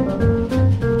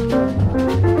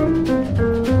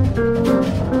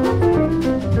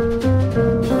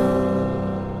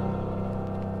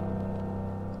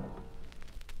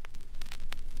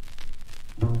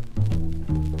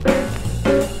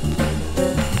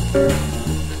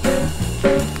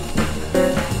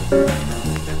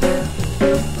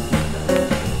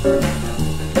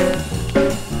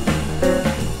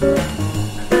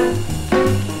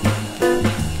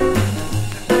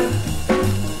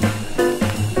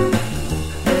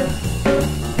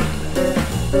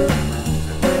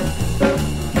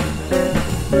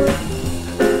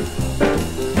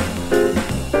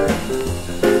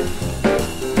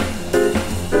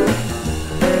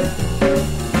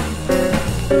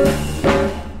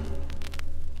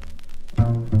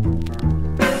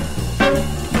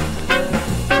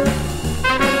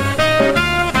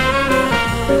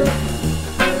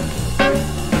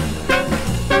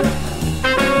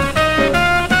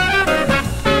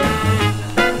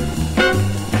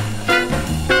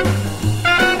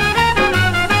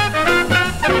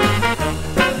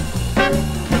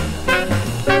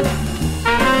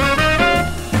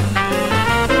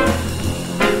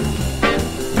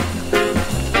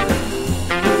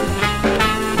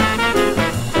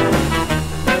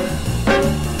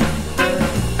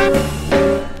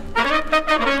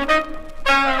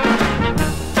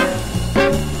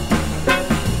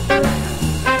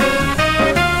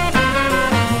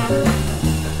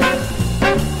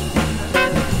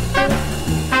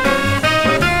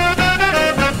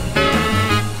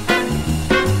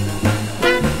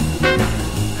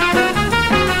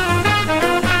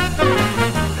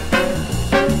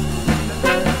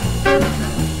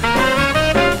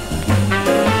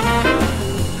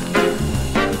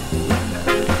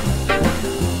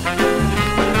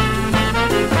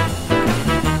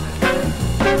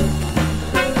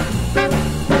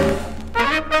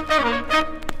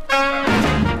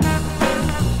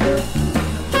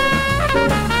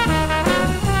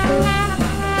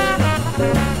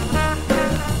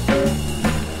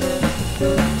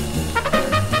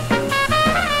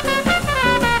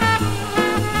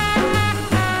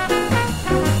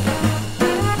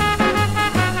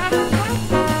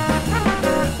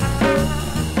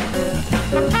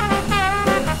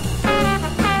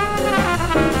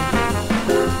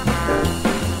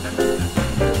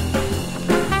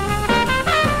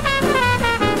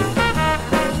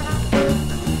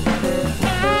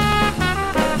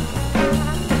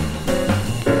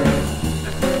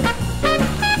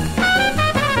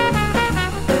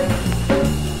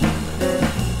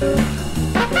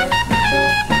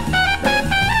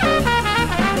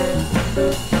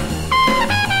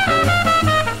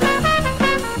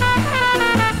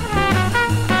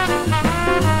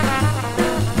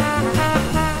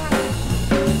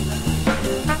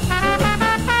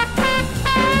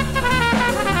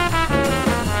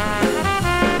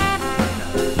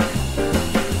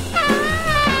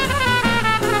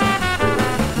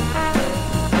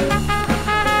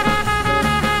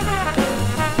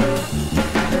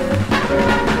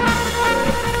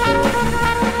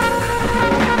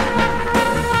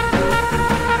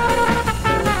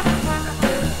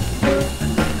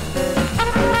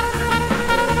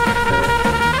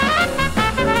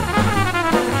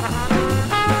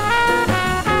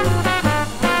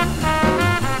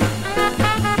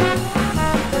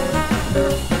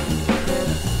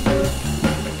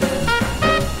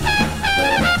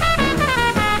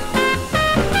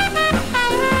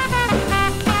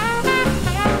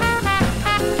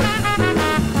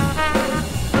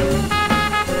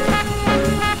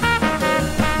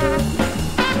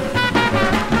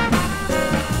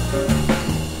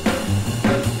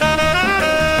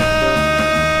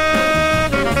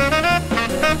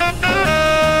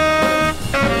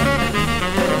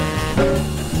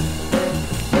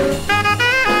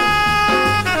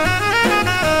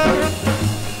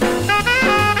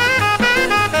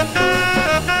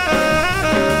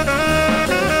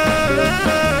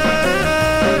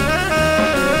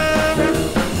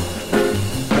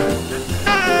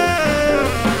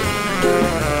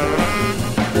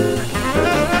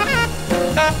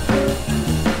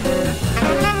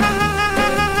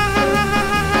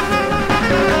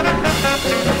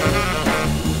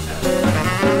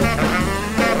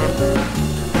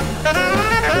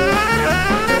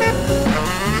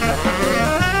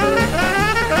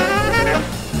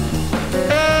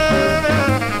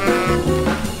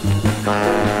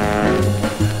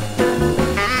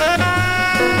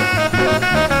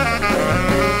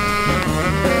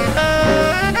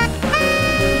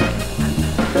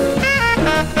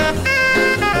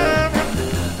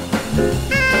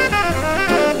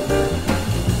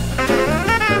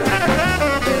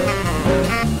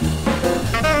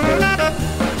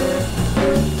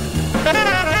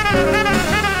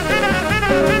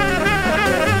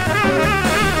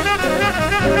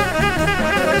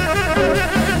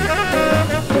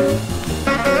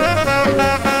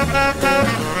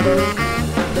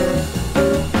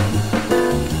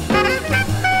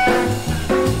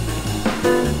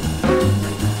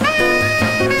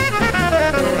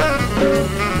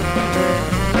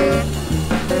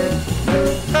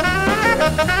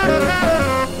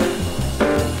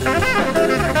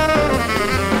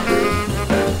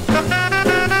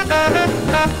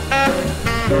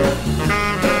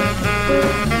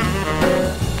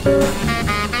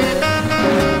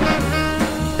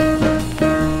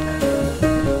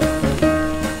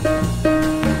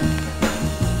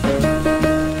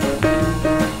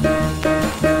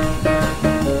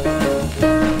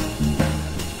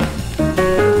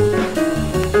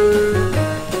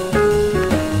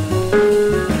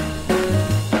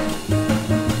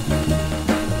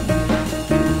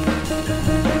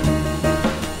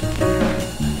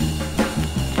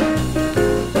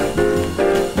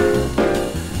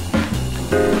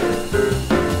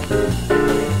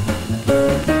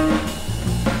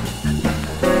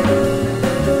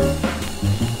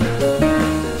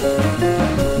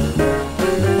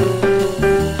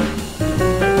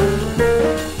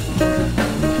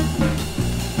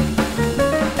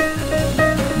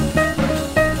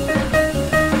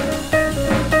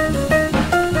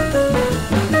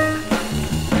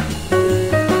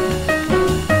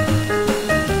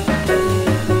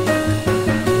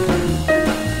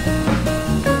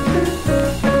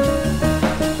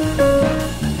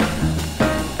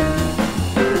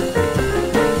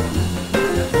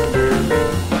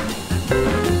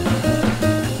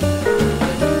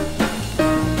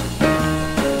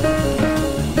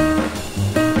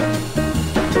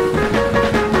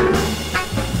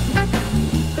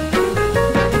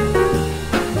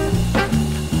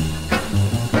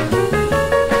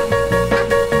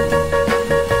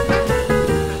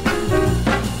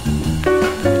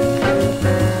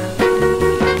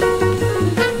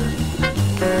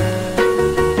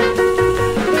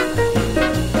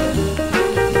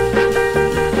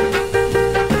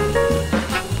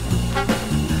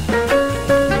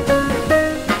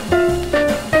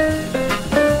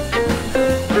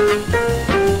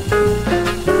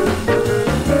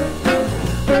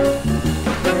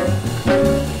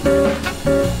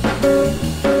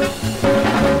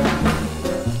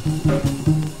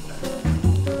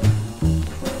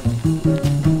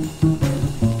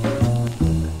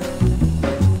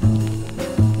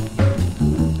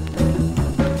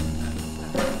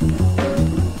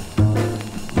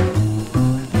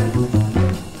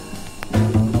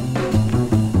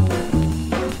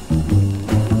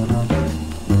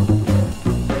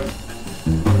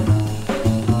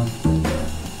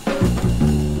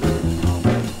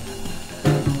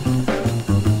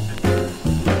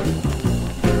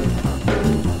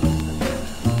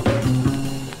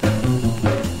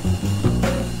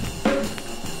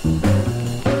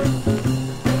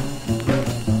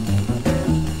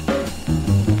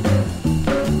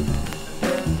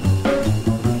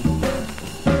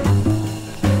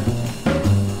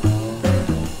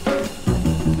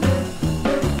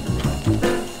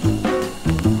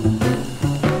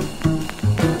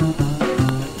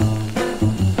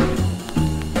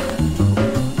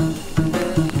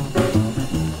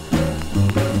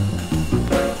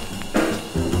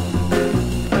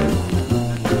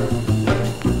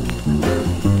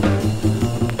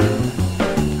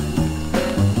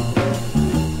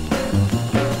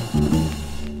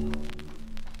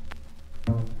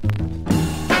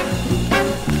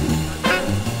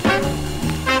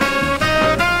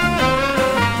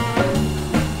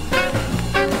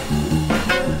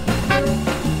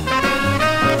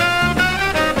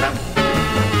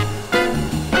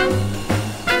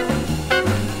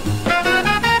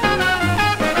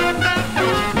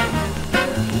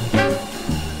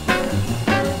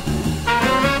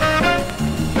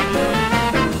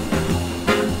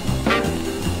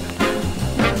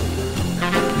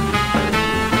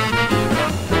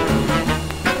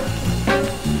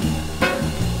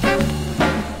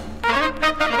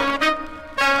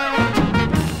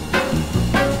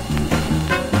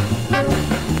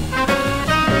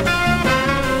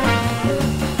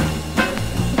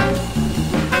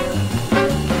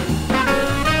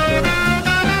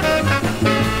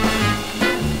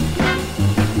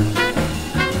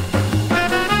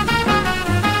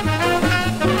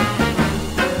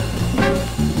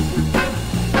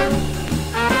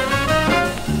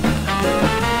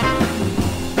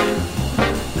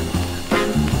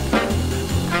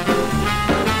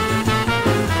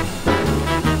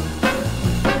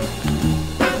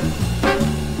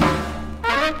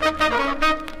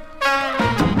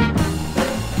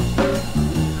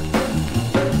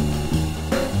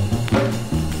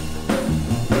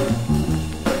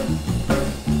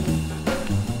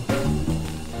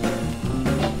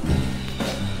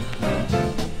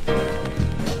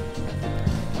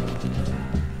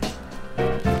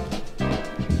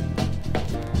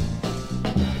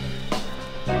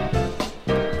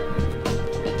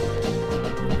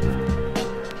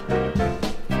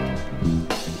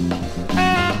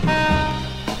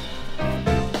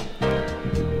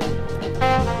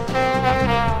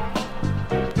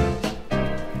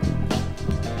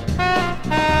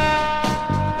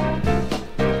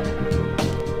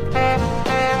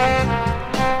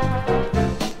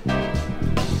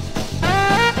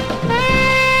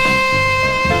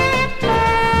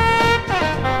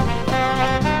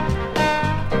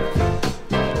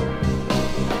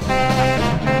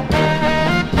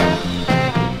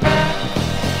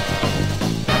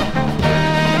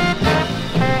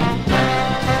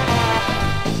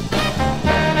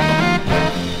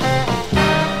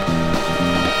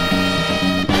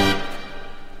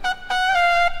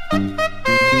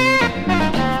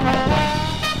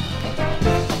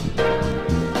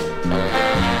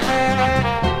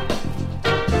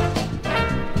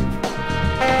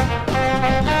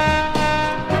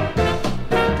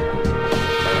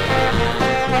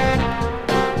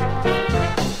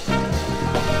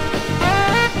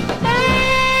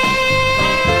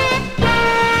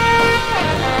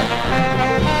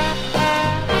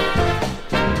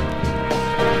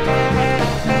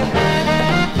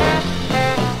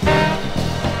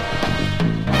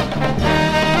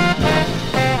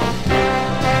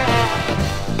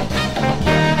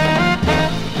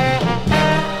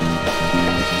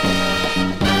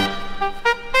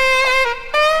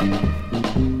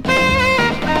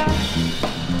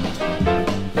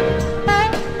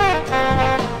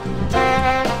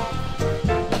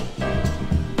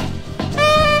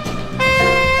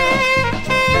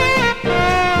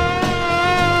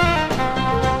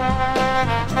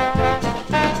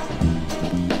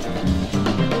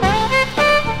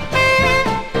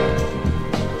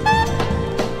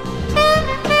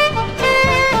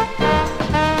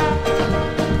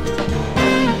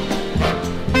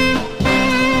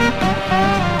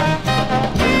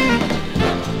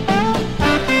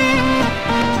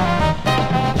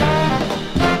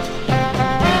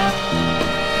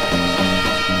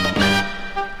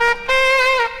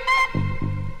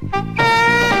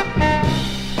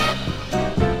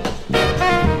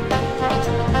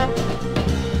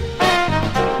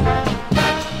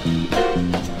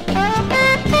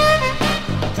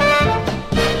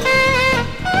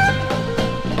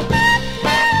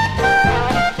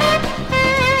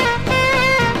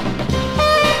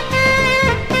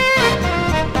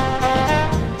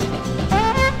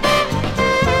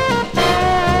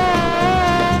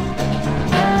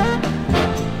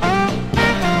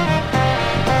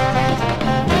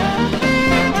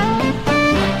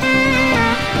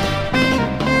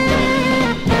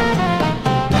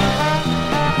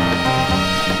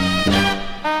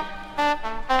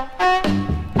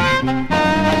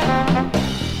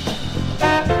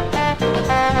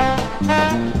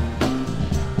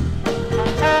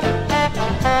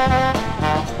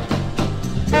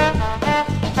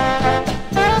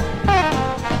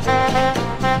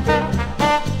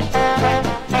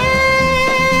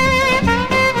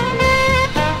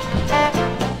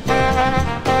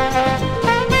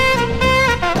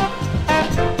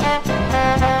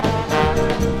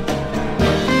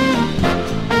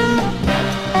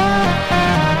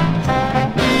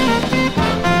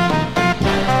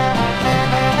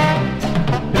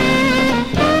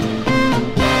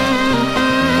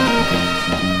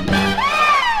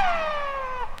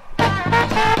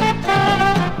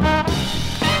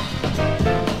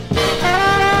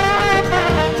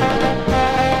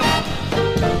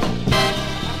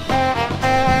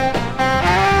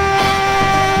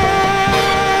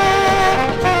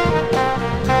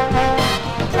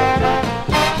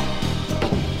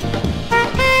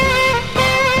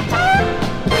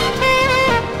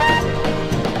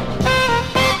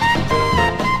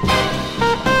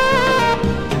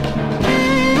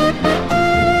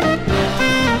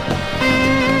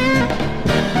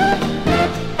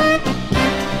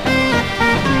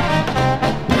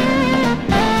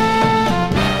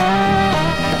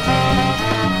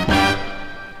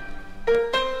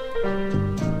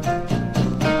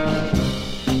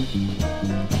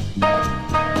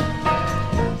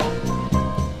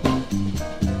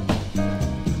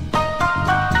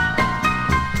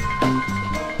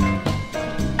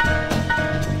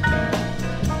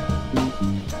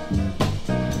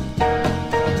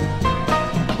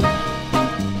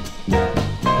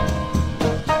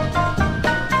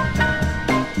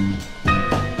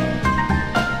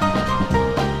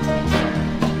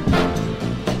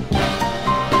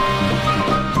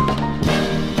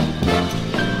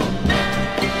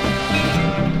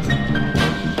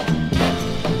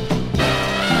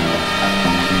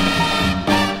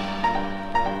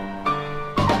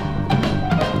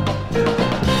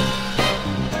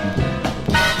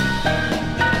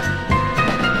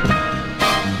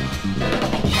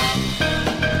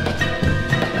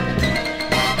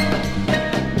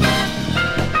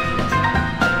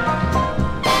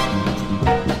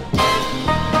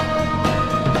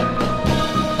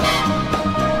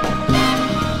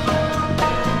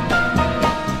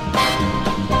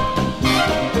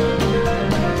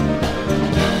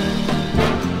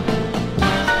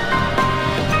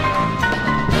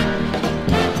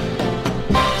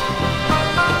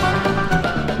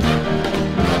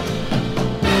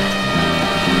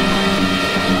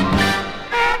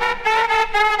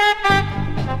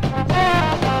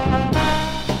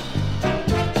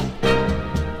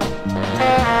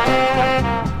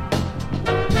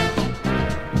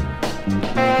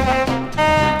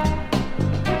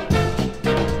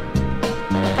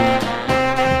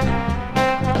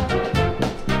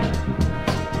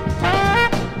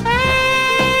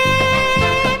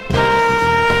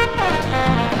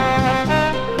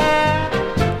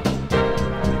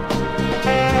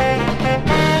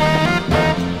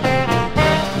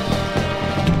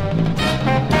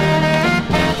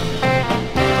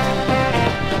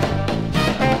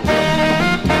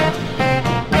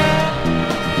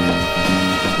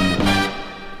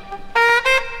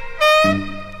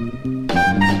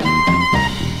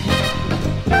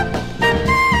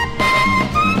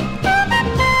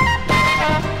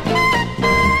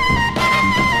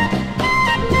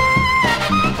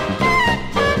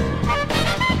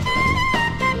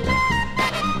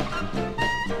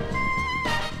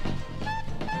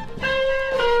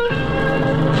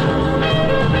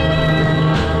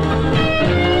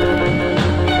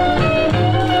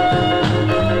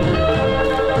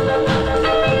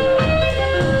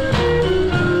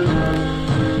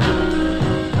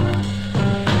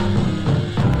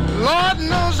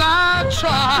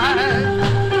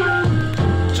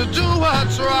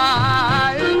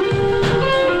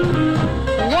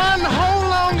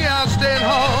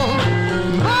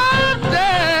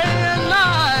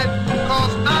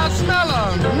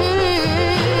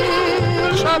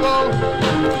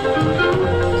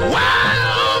 Way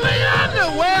over yonder,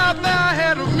 way up there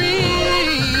ahead of me.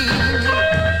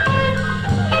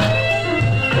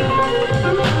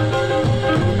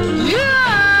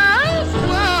 Yes,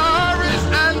 worries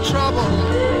and trouble.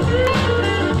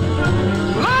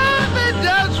 Lord, they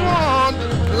just won't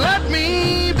let me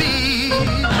be.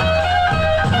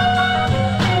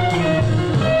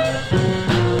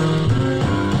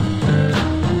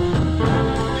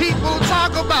 People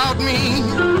talk about me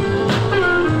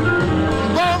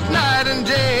both night and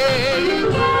day.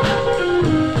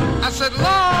 I said,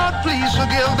 Lord, please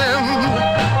forgive them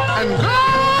and go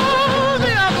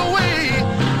the other way,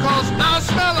 'cause I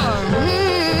smell a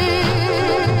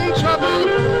trouble.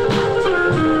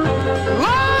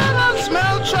 Lord, I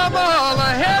smell trouble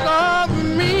ahead of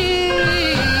me.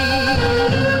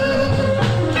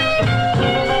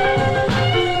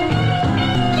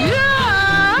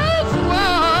 Yes,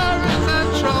 worries and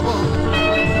trouble.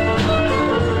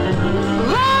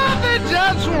 Lord, they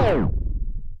just won't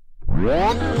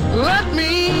let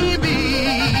me be.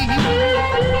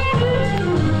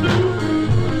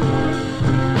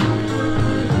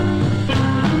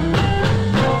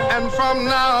 And from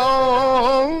now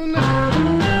on,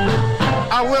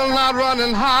 I will not run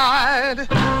and hide.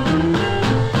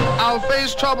 I'll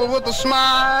face trouble with a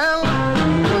smile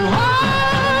and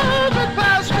hope it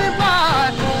pass me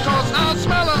by, 'cause I'll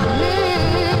smell a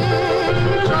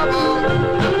trouble.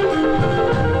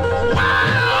 Way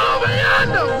over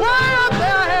yonder, way up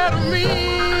there ahead of me.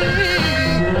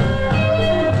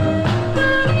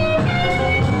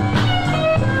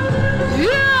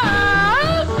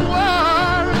 Yes,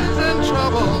 worries and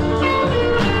trouble.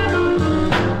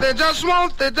 They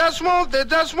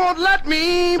just won't let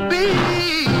me be.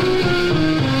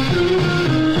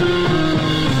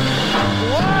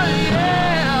 Oh, yeah.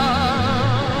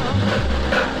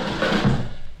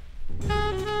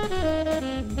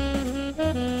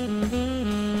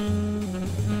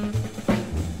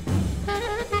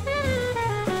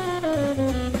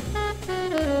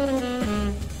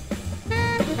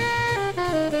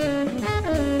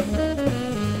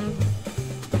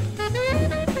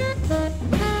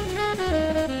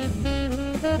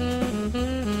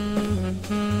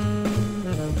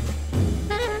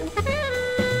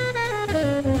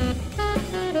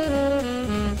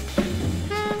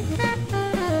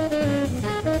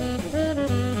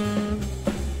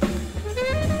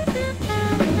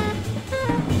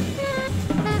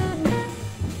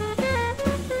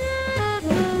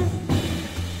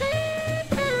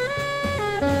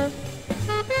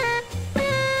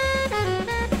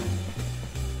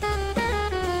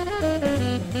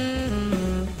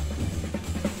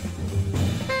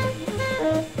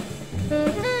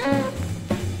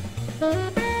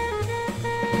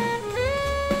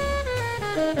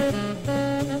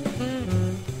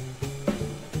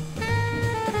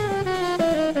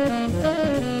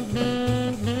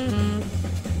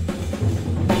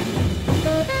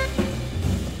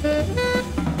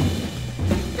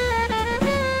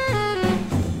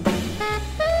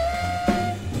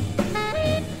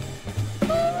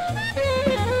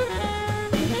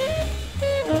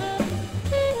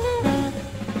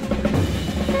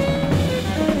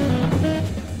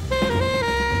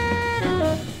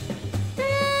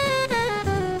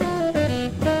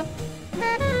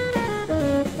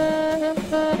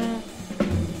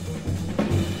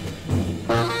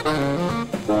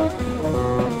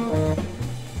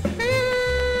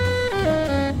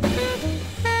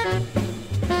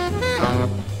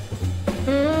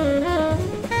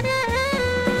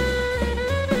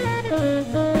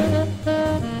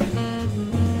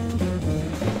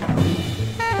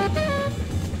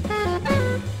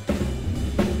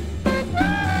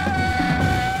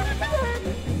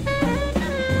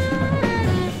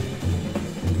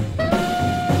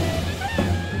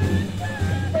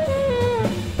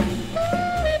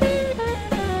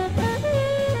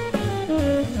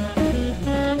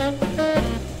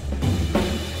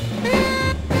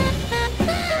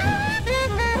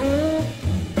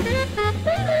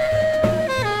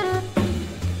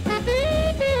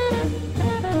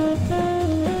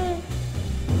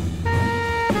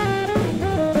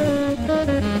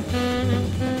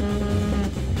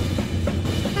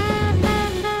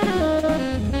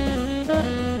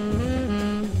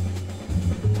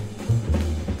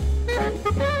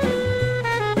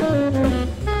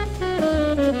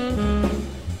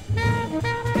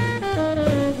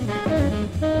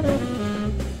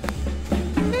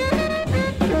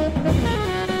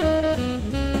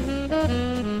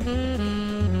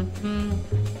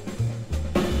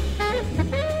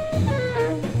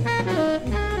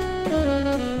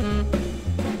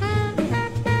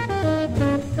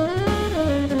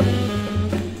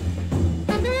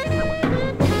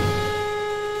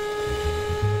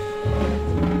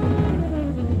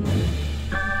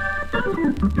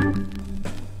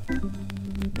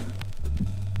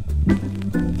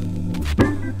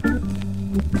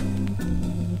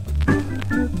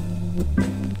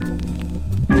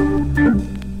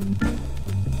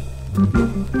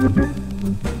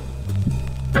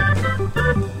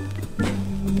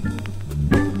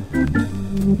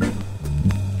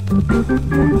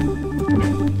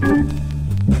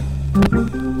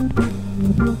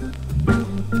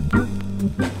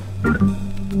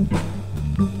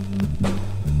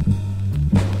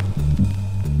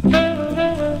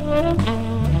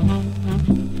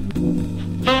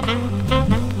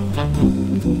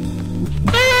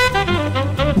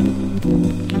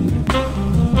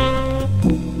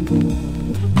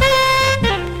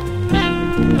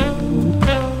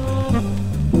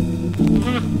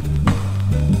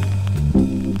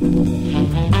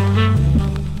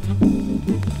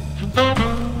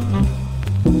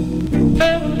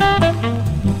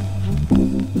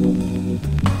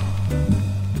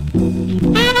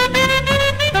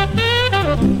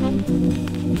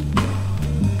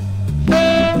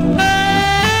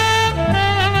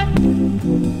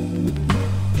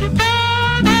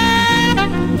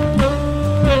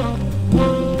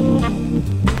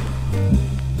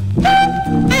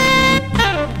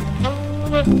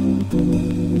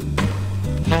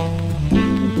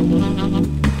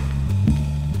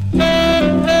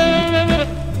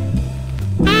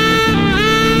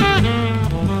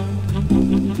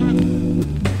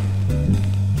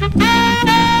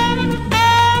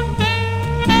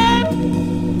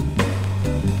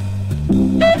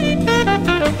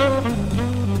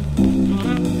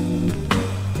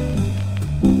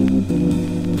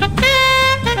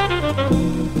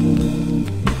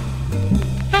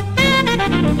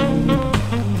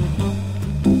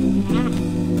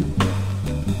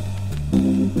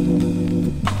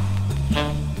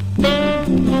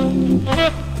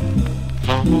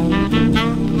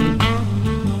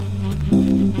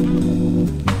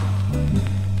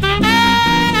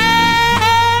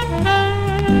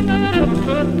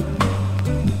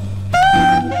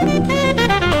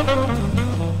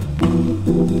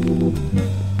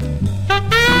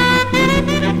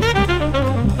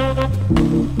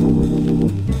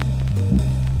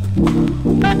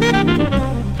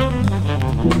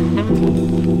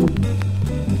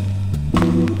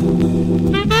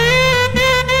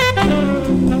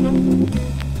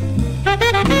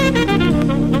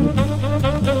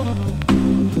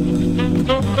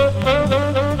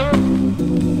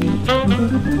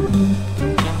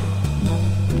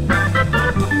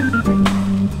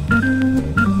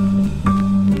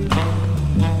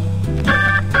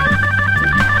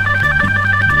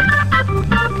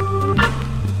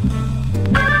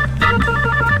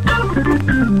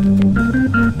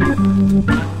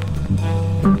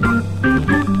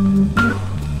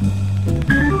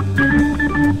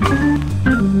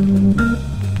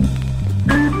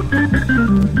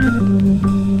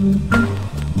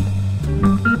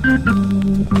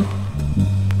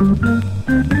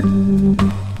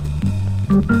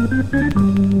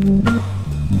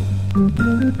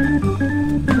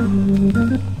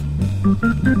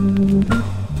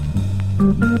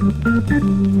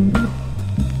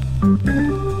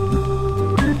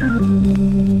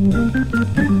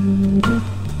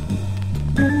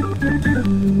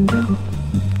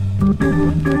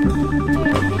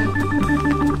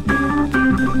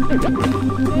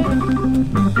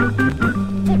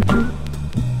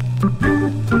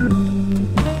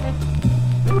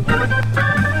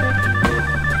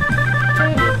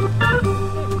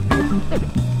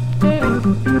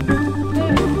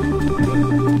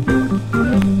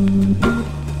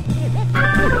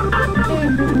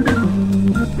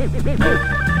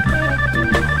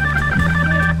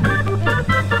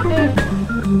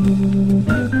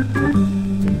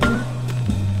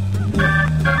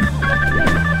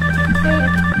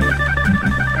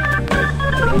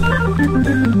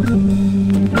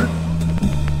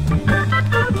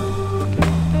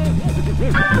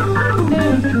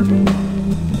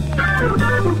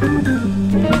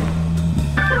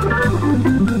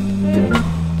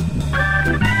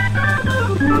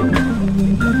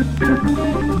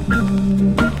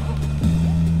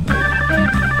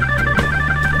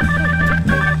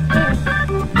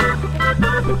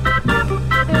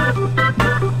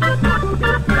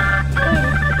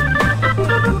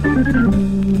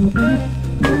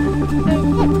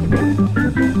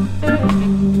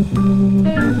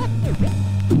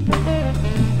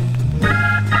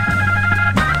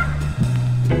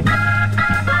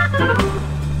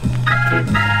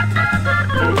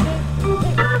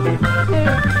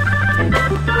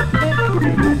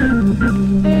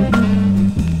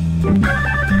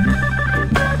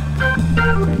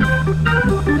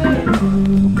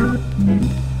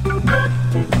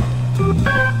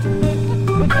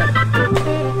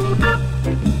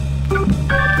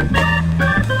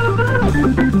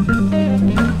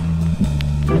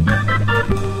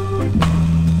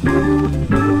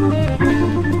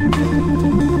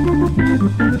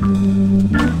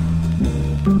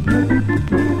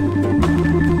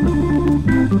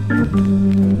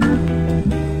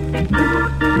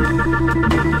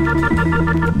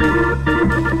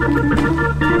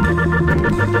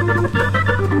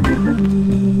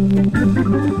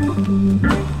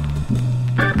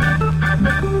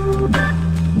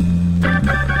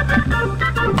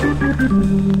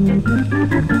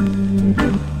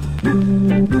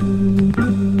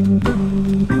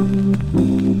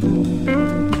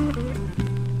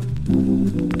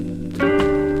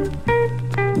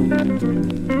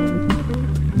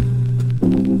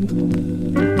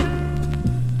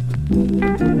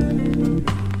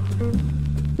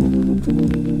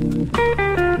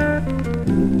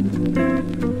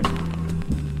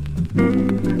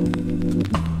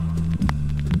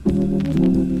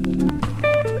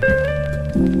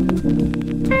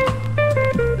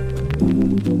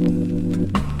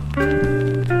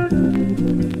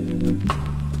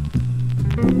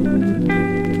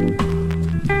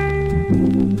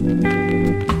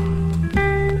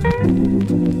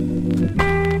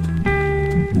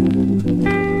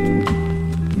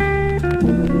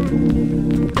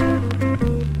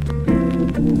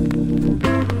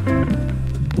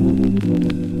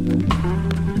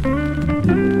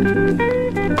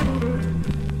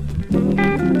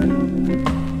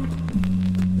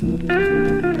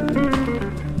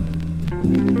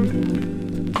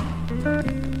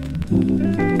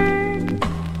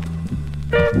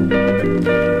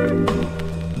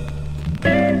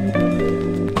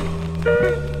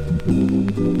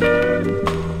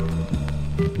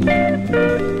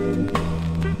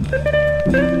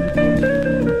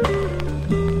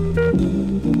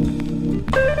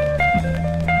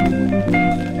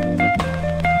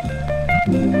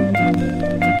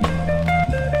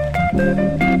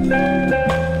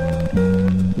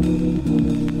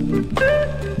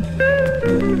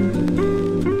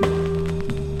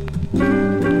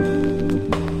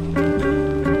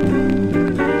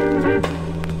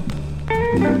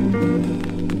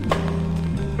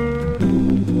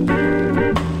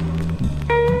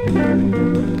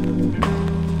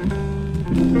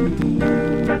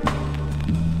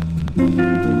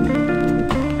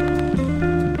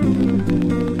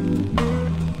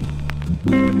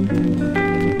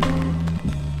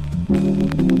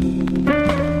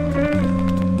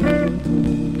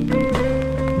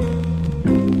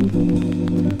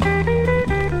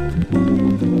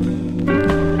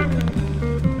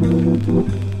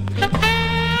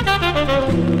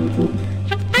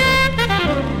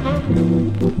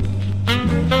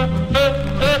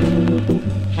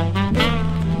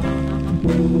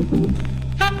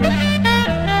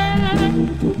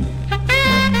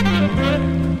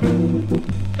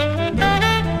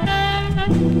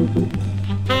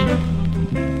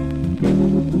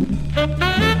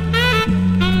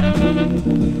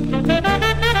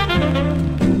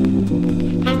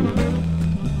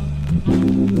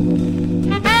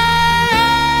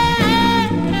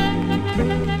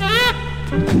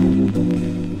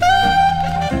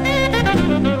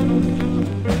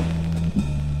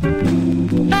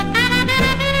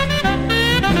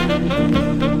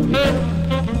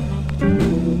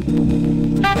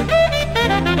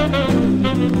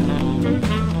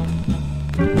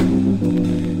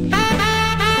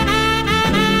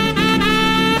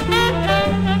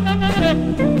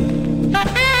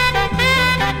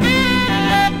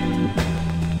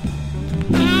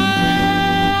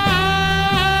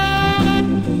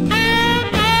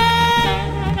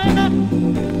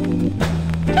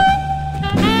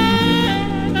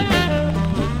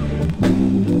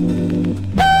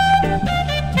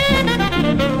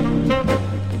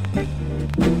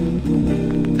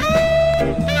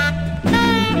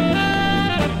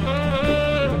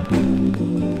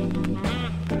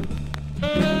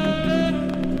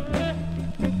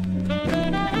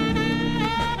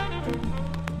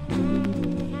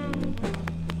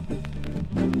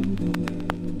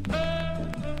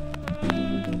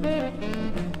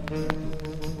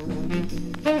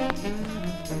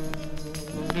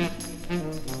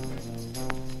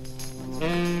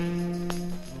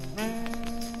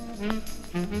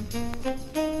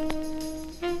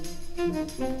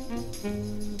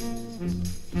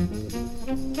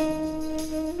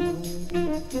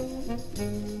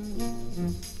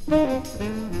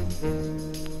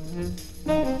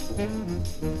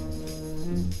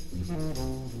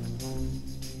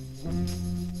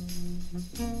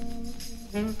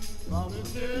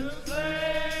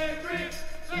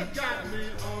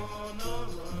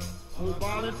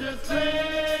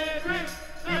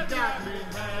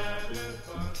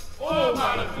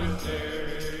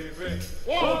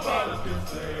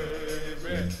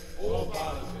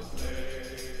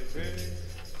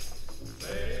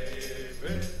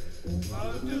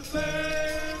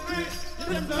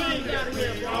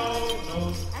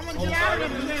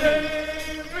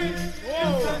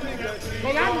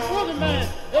 Well, I'm a Boogie man.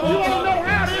 If you want to know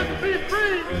how it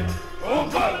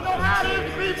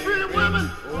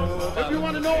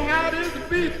know how it is to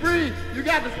be free. You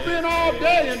got to spend all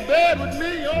day in bed with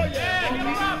me. Oh, yeah.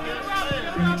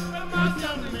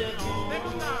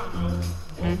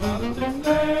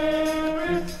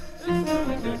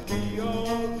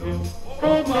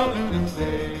 Oh, volunteer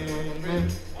slavery.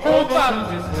 Oh,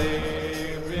 volunteer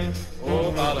slavery.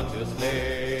 Oh, volunteer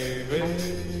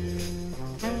slavery.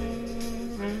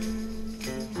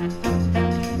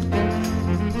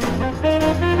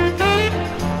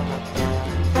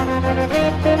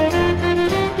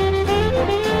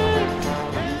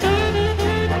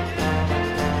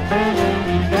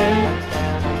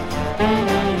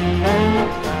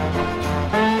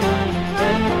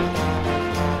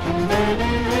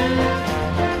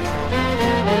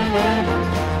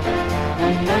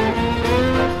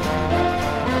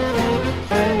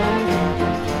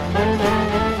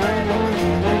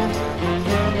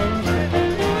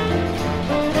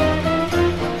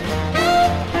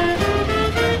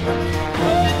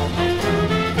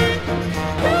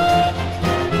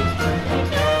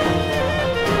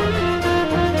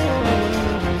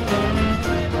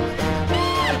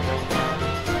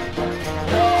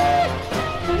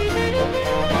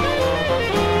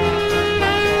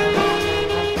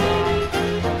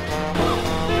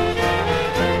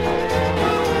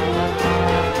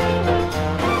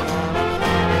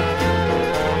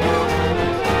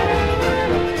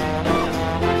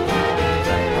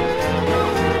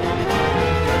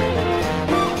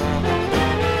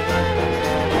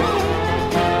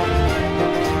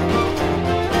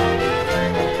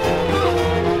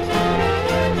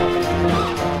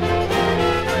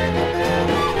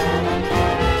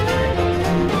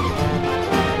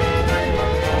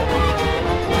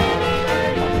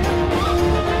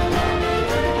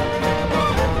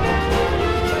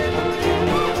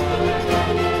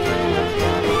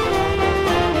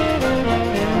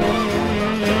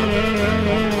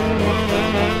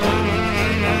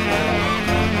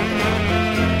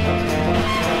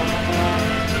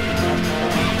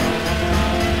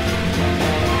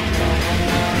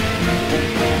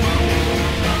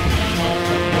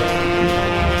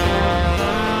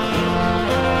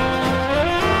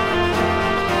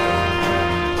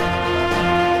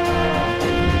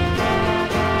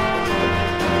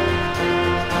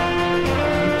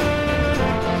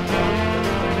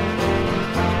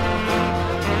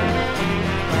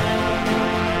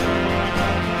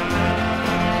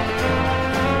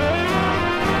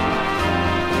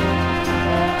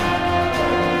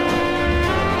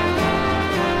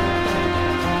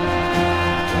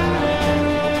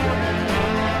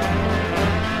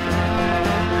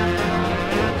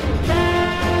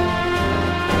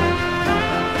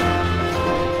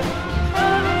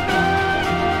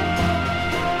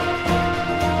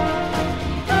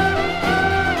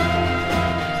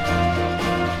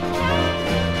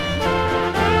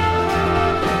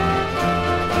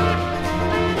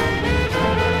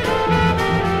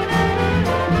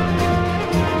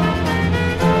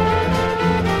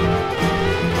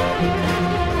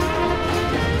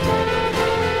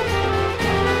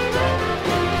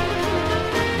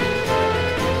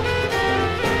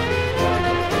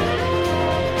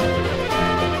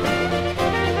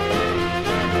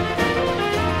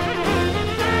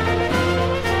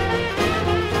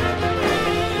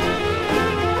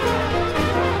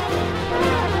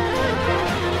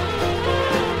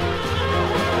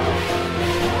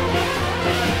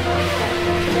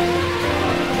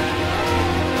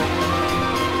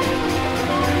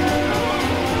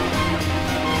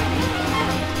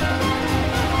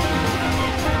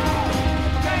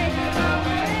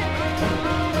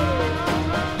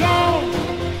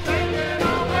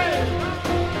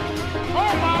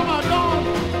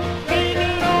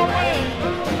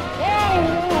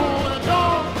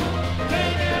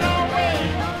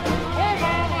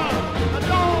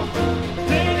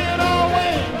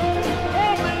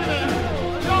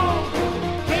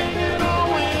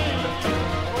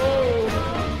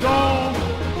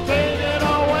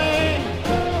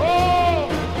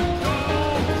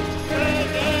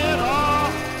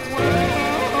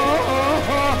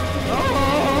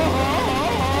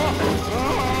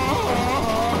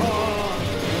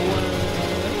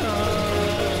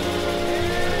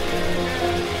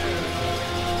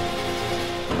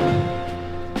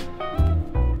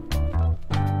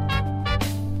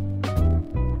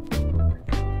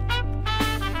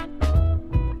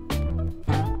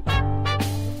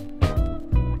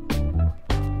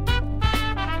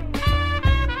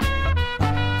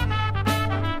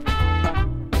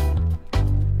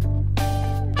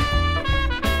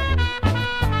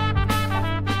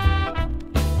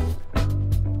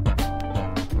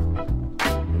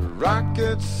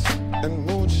 rockets and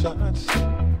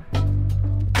moonshots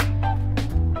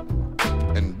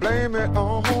blame it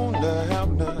on the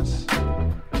have-nots.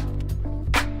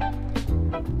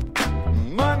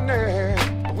 Money,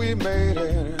 we made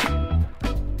it.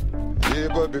 Yeah,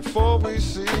 but before we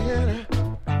see it,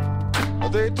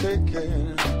 they take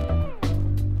it.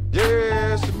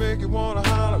 Yes, to make you wanna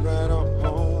holler right on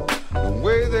home. The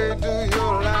way they do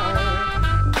your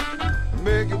life,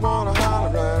 make you wanna holler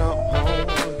right on home.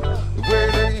 The way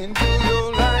they do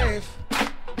your life.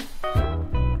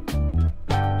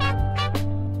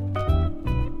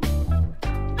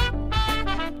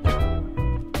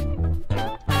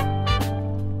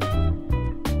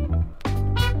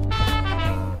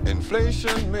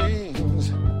 Inflation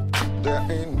means there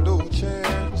ain't no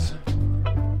chance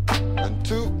and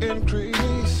to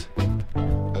increase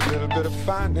a little bit of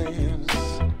finance.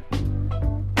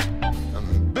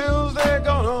 And bills they're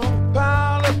gonna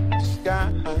pile up the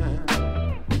sky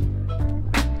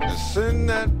and send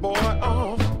that boy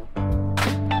off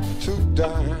to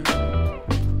die.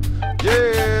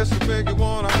 Yes, to make you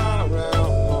wanna holler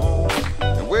around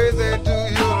the way they do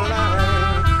your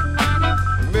life,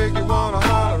 make you wanna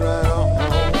holler around.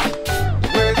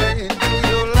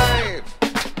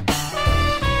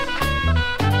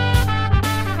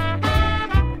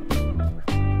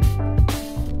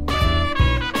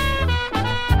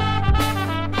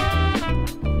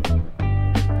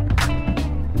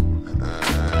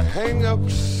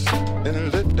 Hang-ups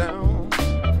and let-downs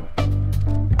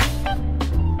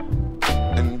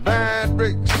and bad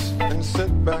breaks and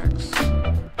setbacks.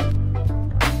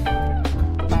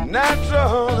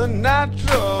 The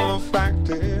natural fact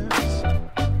is,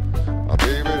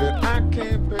 baby, that I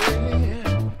can't pay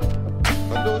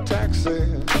no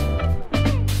taxes.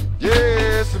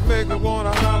 Yes, it make me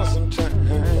wanna holler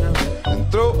sometimes and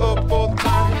throw up both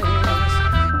my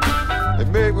hands. It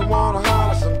make me wanna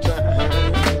holler sometimes.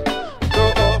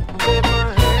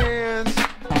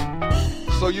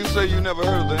 So you say you never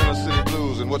heard of the inner city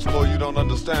blues, and what's more, you don't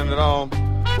understand at all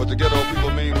what the ghetto people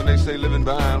mean when they say living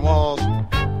behind walls?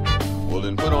 Well,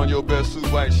 then put on your best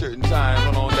suit, white shirt and tie, and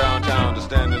run on downtown to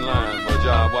stand in line for a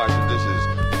job washing dishes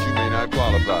that you may not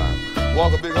qualify.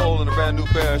 Walk a big hole in a brand new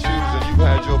pair of shoes, and you've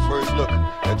had your first look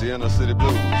at the inner city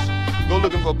blues. Go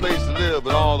looking for a place to live,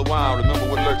 but all the while remember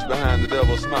what lurks behind the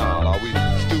devil's smile. Are we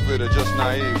stupid or just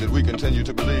naive that we continue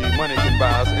to believe money can buy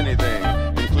us anything,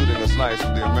 including a slice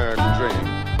of the American dream?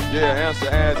 Yeah, answer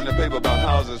ads in the paper about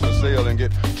houses for sale and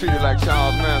get treated like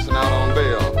Charles Manson out on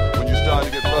bail. When you start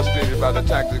to get frustrated by the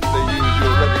tactics they use,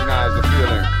 you'll recognize the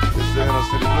feeling. It's the inner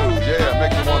city blues. Yeah,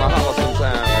 make you want to holler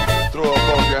sometimes and throw up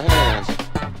both your hands.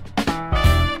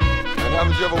 And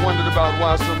haven't you ever wondered about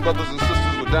why some brothers and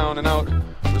sisters were down and out,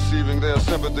 receiving their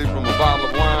sympathy from a bottle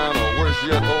of wine, or worse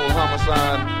yet, old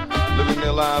homicide, living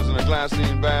their lives in a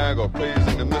glassine bag, or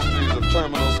praising the mysteries of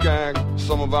terminal skag?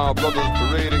 Some of our brothers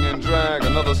parading in drag,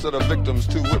 another set of victims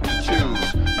too whipped to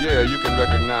choose. Yeah, you can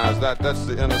recognize that. That's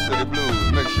the inner city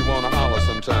blues. Makes you want to holler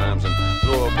sometimes and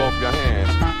throw up both your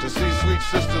hands. To see sweet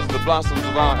sisters, the blossoms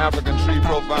of our African tree,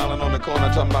 profiling on the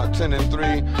corner talking about 10 and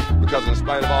 3. Because in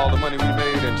spite of all the money we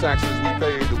made and taxes we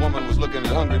paid, the woman was looking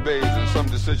at hungry babes and some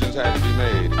decisions had to be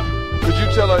made. Could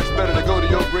you tell her it's better to go to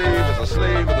your grave as a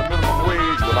slave with a minimum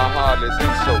wage? Well, I hardly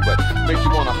think so, but make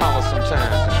you want to holler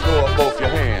sometimes and throw up both your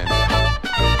hands.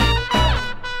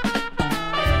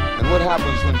 And what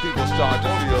happens when people start to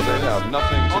feel they have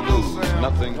nothing to lose,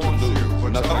 nothing to lose,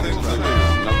 nothing to lose,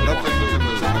 nothing to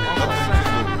lose, nothing to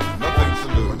lose, nothing to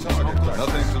lose,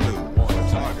 nothing to lose?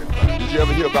 Did you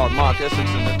ever hear about Mark Essex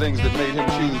and the things that made him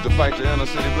choose to fight the inner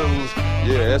city blues?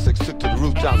 Yeah, Essex took to the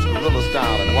rooftops guerrilla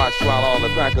style and watched while all the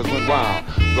crackers went wild.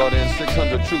 Brought in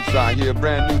 600 troops out here,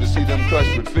 brand new to see them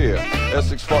crushed with fear.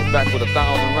 Essex fought back with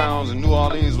 1,000 rounds, and New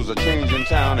Orleans was a change in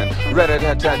town, and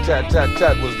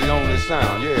rat-a-tat-tat-tat-tat-tat was the only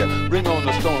sound. Yeah, bring on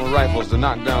the stoner rifles to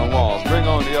knock down walls, bring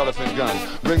on the elephant guns,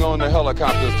 bring on the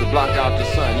helicopters to block out the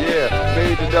sun. Yeah,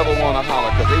 made the devil wanna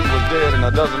holler, 'cause 8 was dead and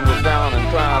a dozen was down, and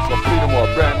cries for freedom or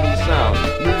a brand new sound.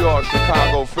 New York,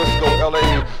 Chicago, Frisco,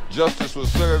 LA, justice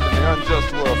was served and the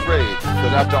unjust were afraid.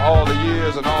 But after all the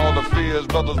years and all the fears,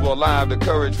 brothers were alive, the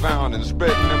courage found, and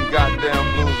spreading them goddamn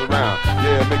blues around.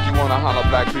 Yeah, make you wanna holler,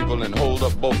 black people, and hold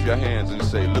up both your hands and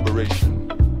say liberation.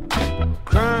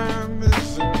 Crime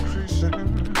is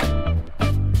increasing,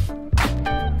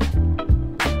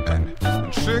 and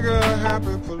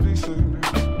trigger-happy policing.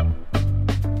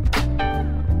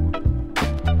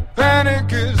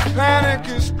 Panic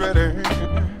is spreading,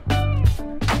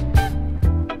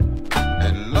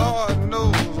 and Lord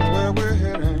knows where we're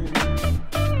heading.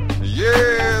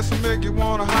 Yes, make you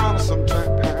wanna holler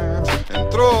sometimes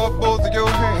and throw up both of your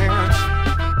hands.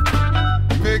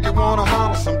 Make you wanna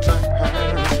holler sometimes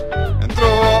and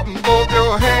throw up both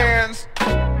your hands.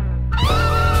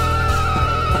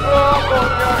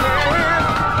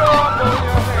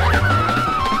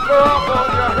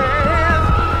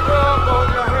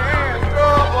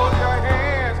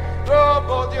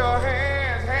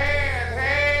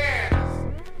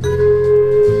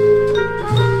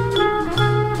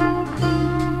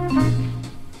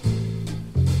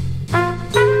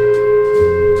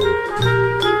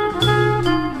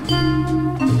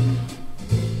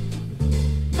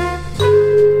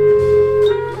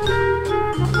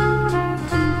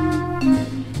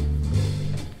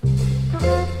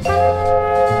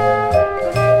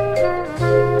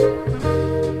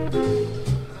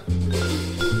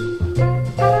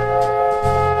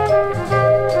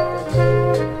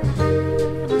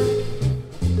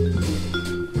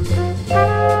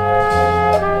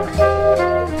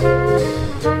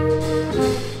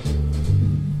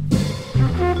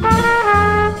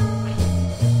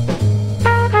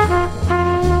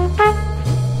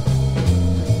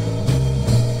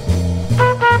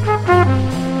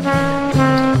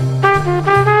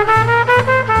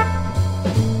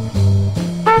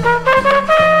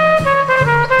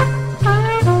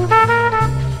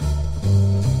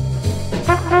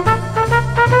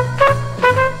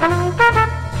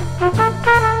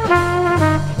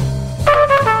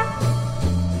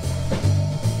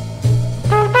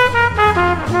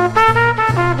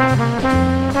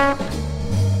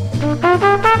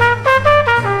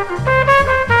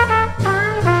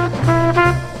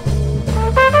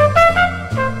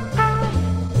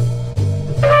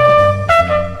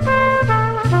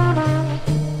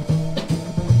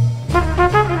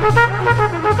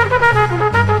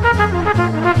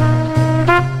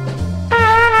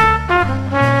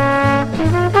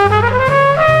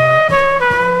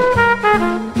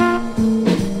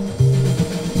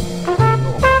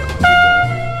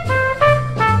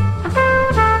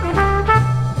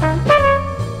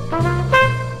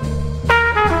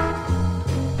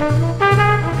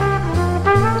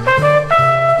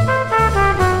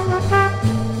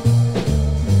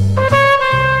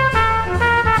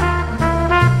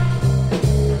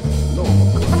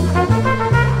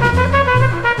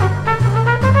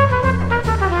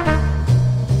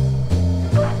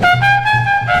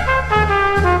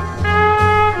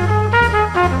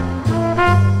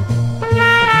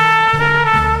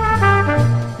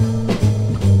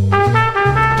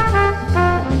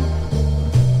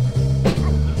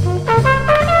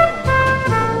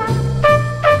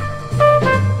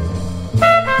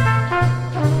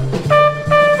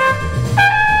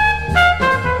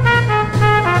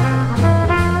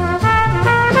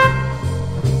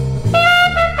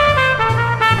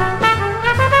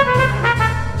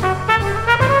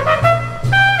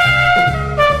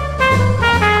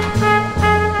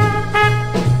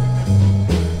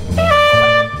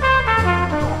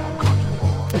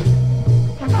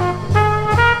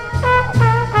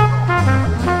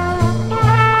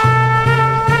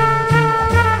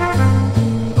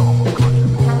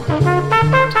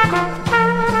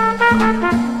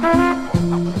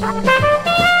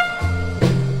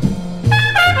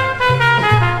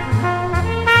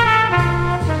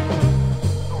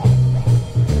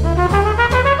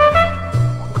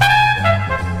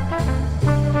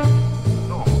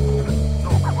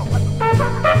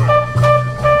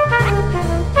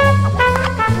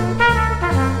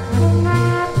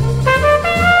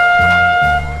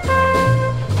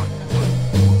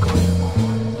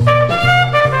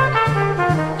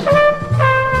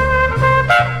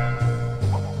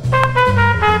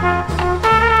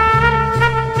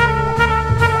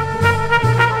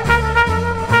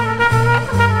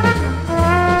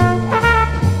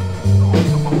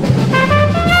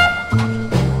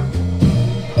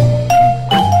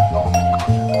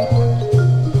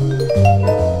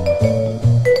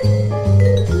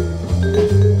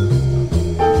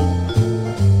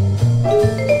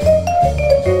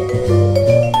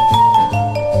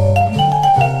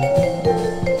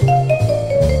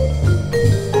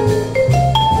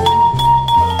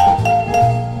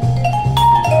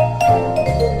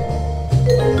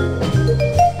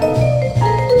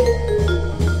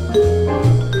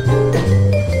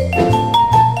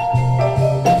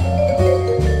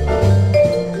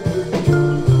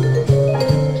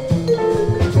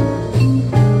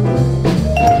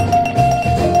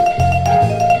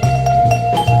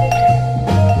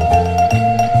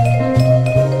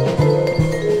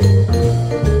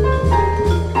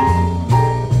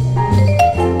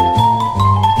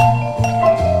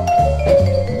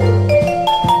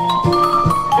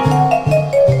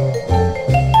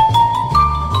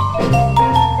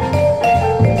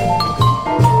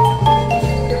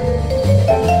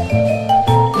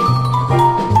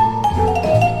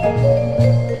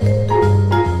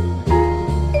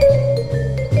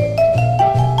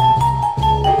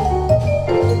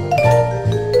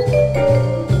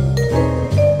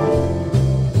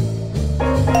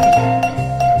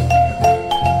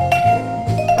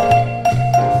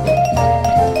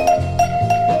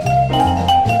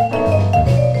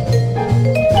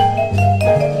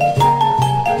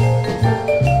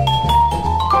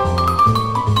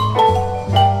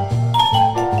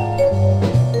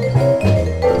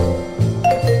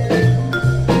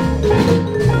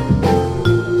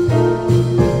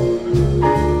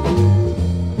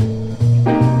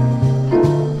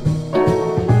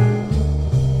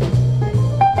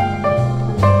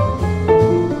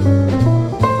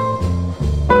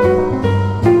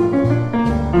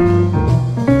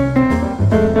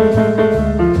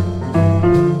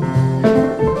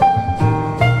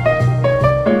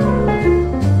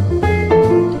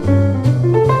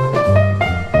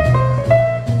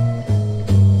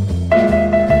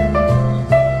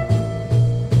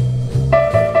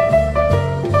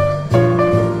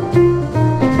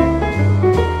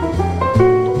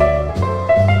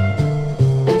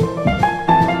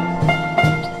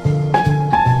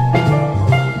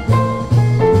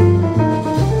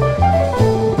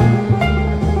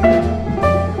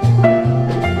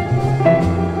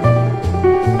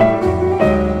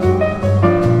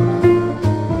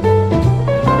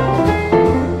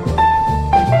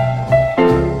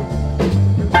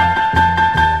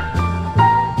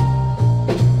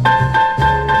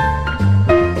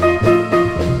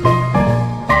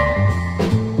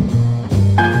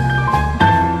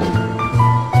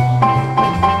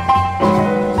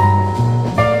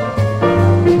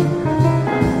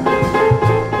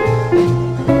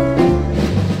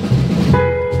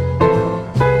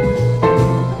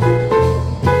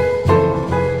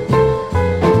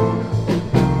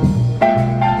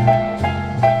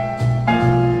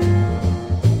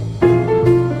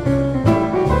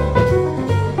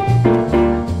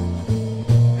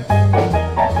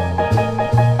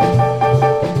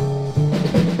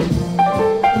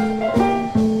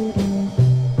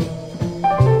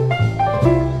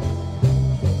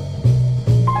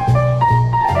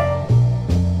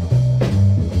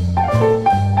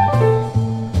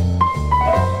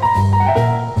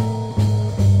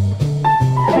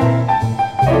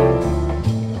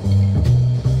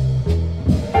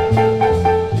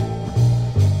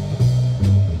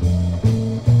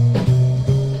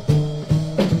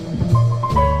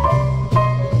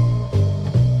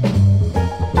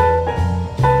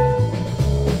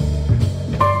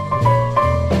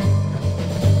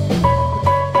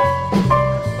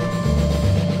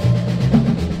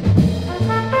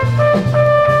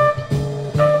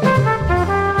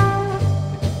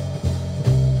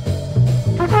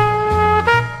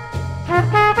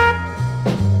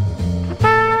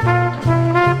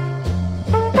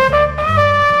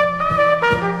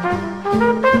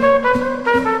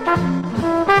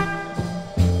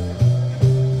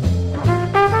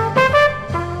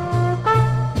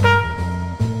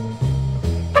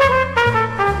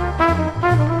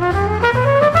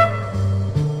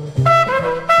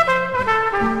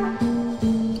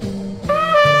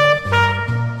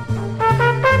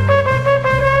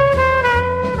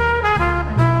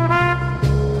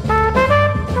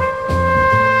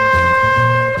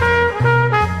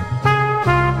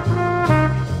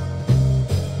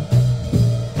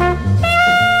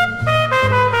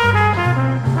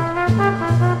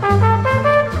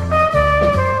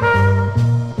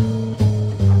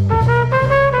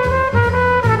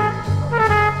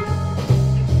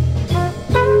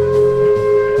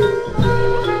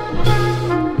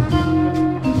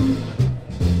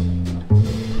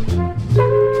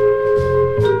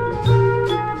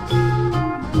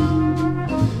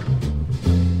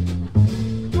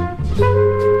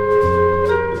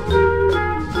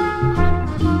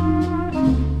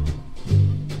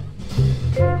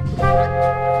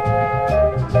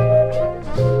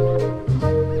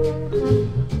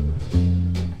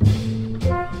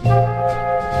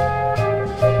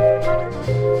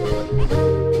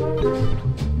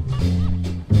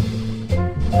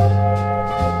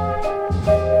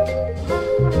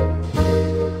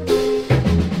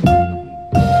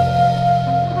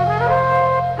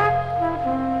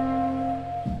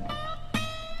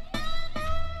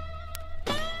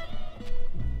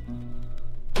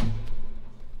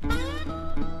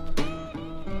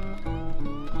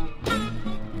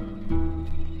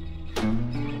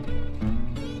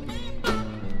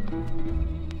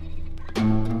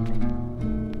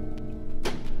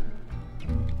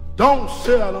 Don't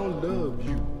say I don't love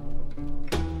you,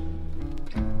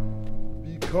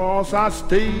 because I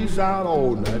stays out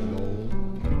all night long.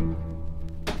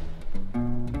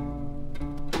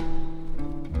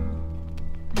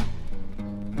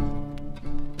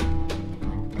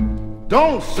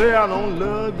 Don't say I don't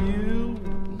love you,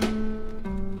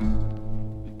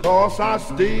 because I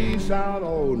stays out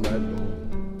all night long.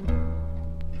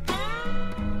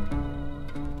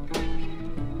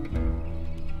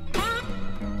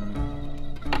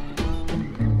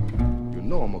 You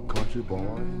know I'm a country boy,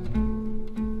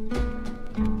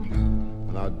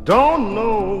 and I don't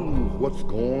know what's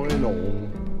going on.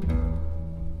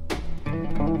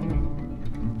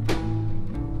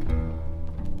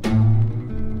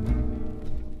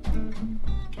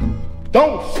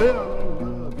 Don't say I don't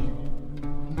love you,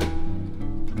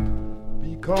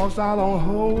 because I don't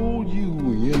hold you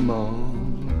in my arms.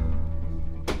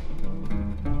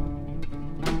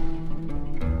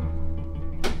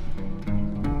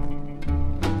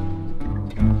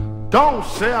 Don't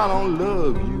say I don't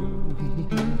love you,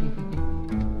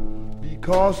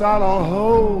 because I don't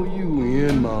hold you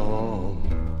in my arms.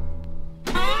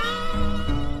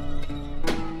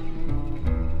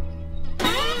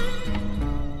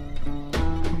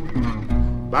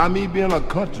 By me being a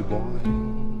country boy,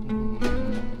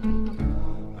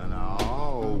 and I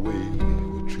always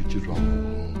will treat you wrong.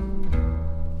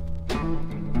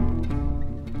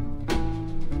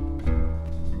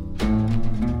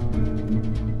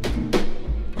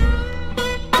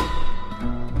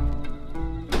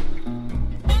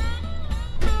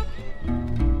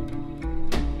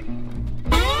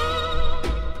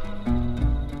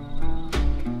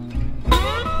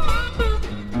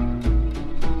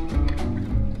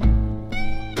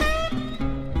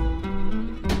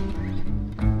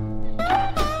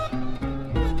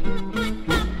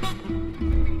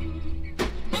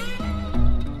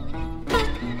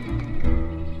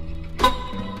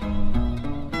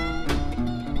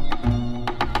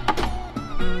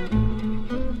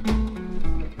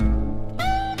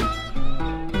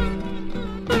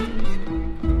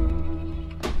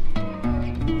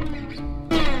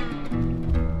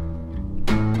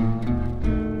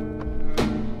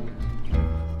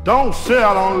 Don't say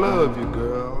I don't love you,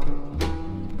 girl,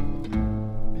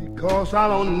 because I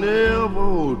don't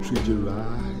never treat you right.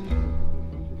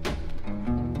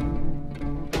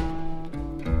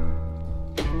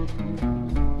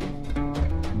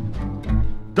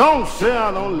 Don't say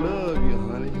I don't love you,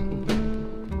 honey,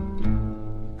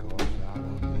 because I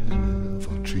don't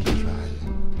never treat you right.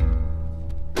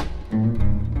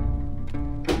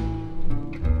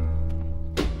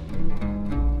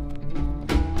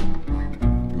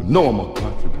 You know I'm a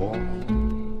country boy.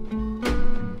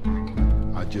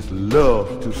 I just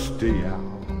love to stay out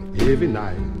every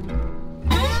night.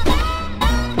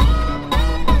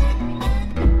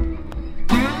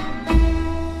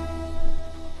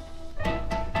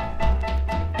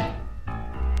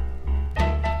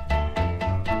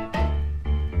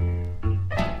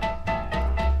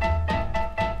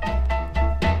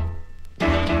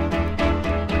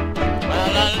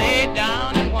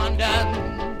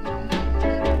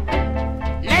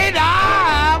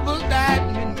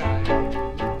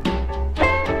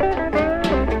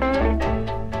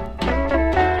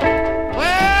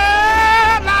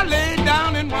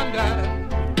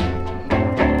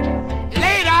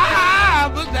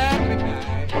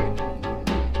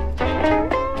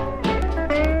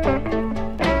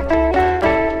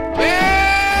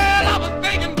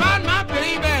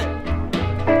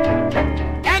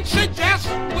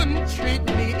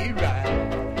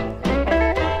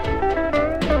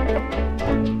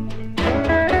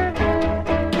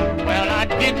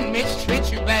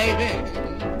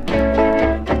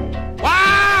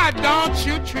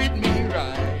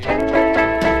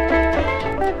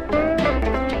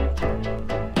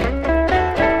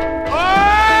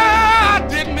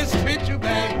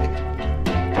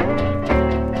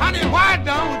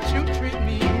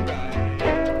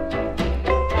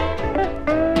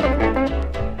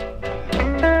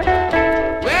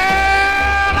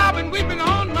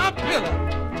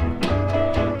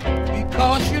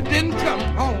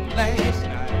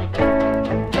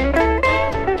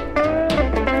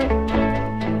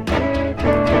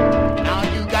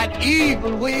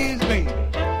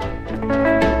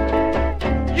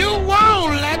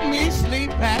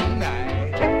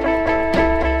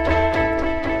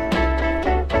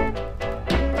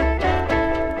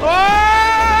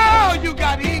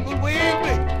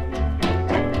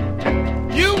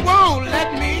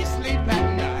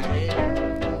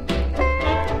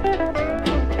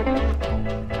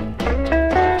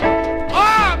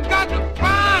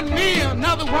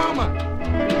 Another the woman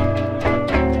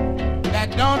that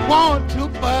don't want to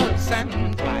fuss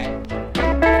and fight.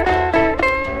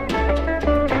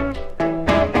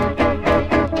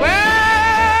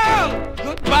 Well,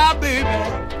 goodbye, baby.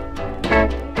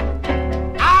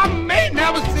 I may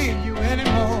never see you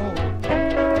anymore.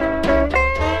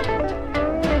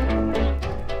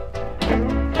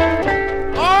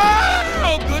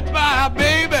 Oh, goodbye,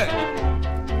 baby.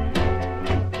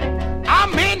 I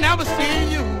may never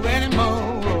see you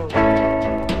anymore.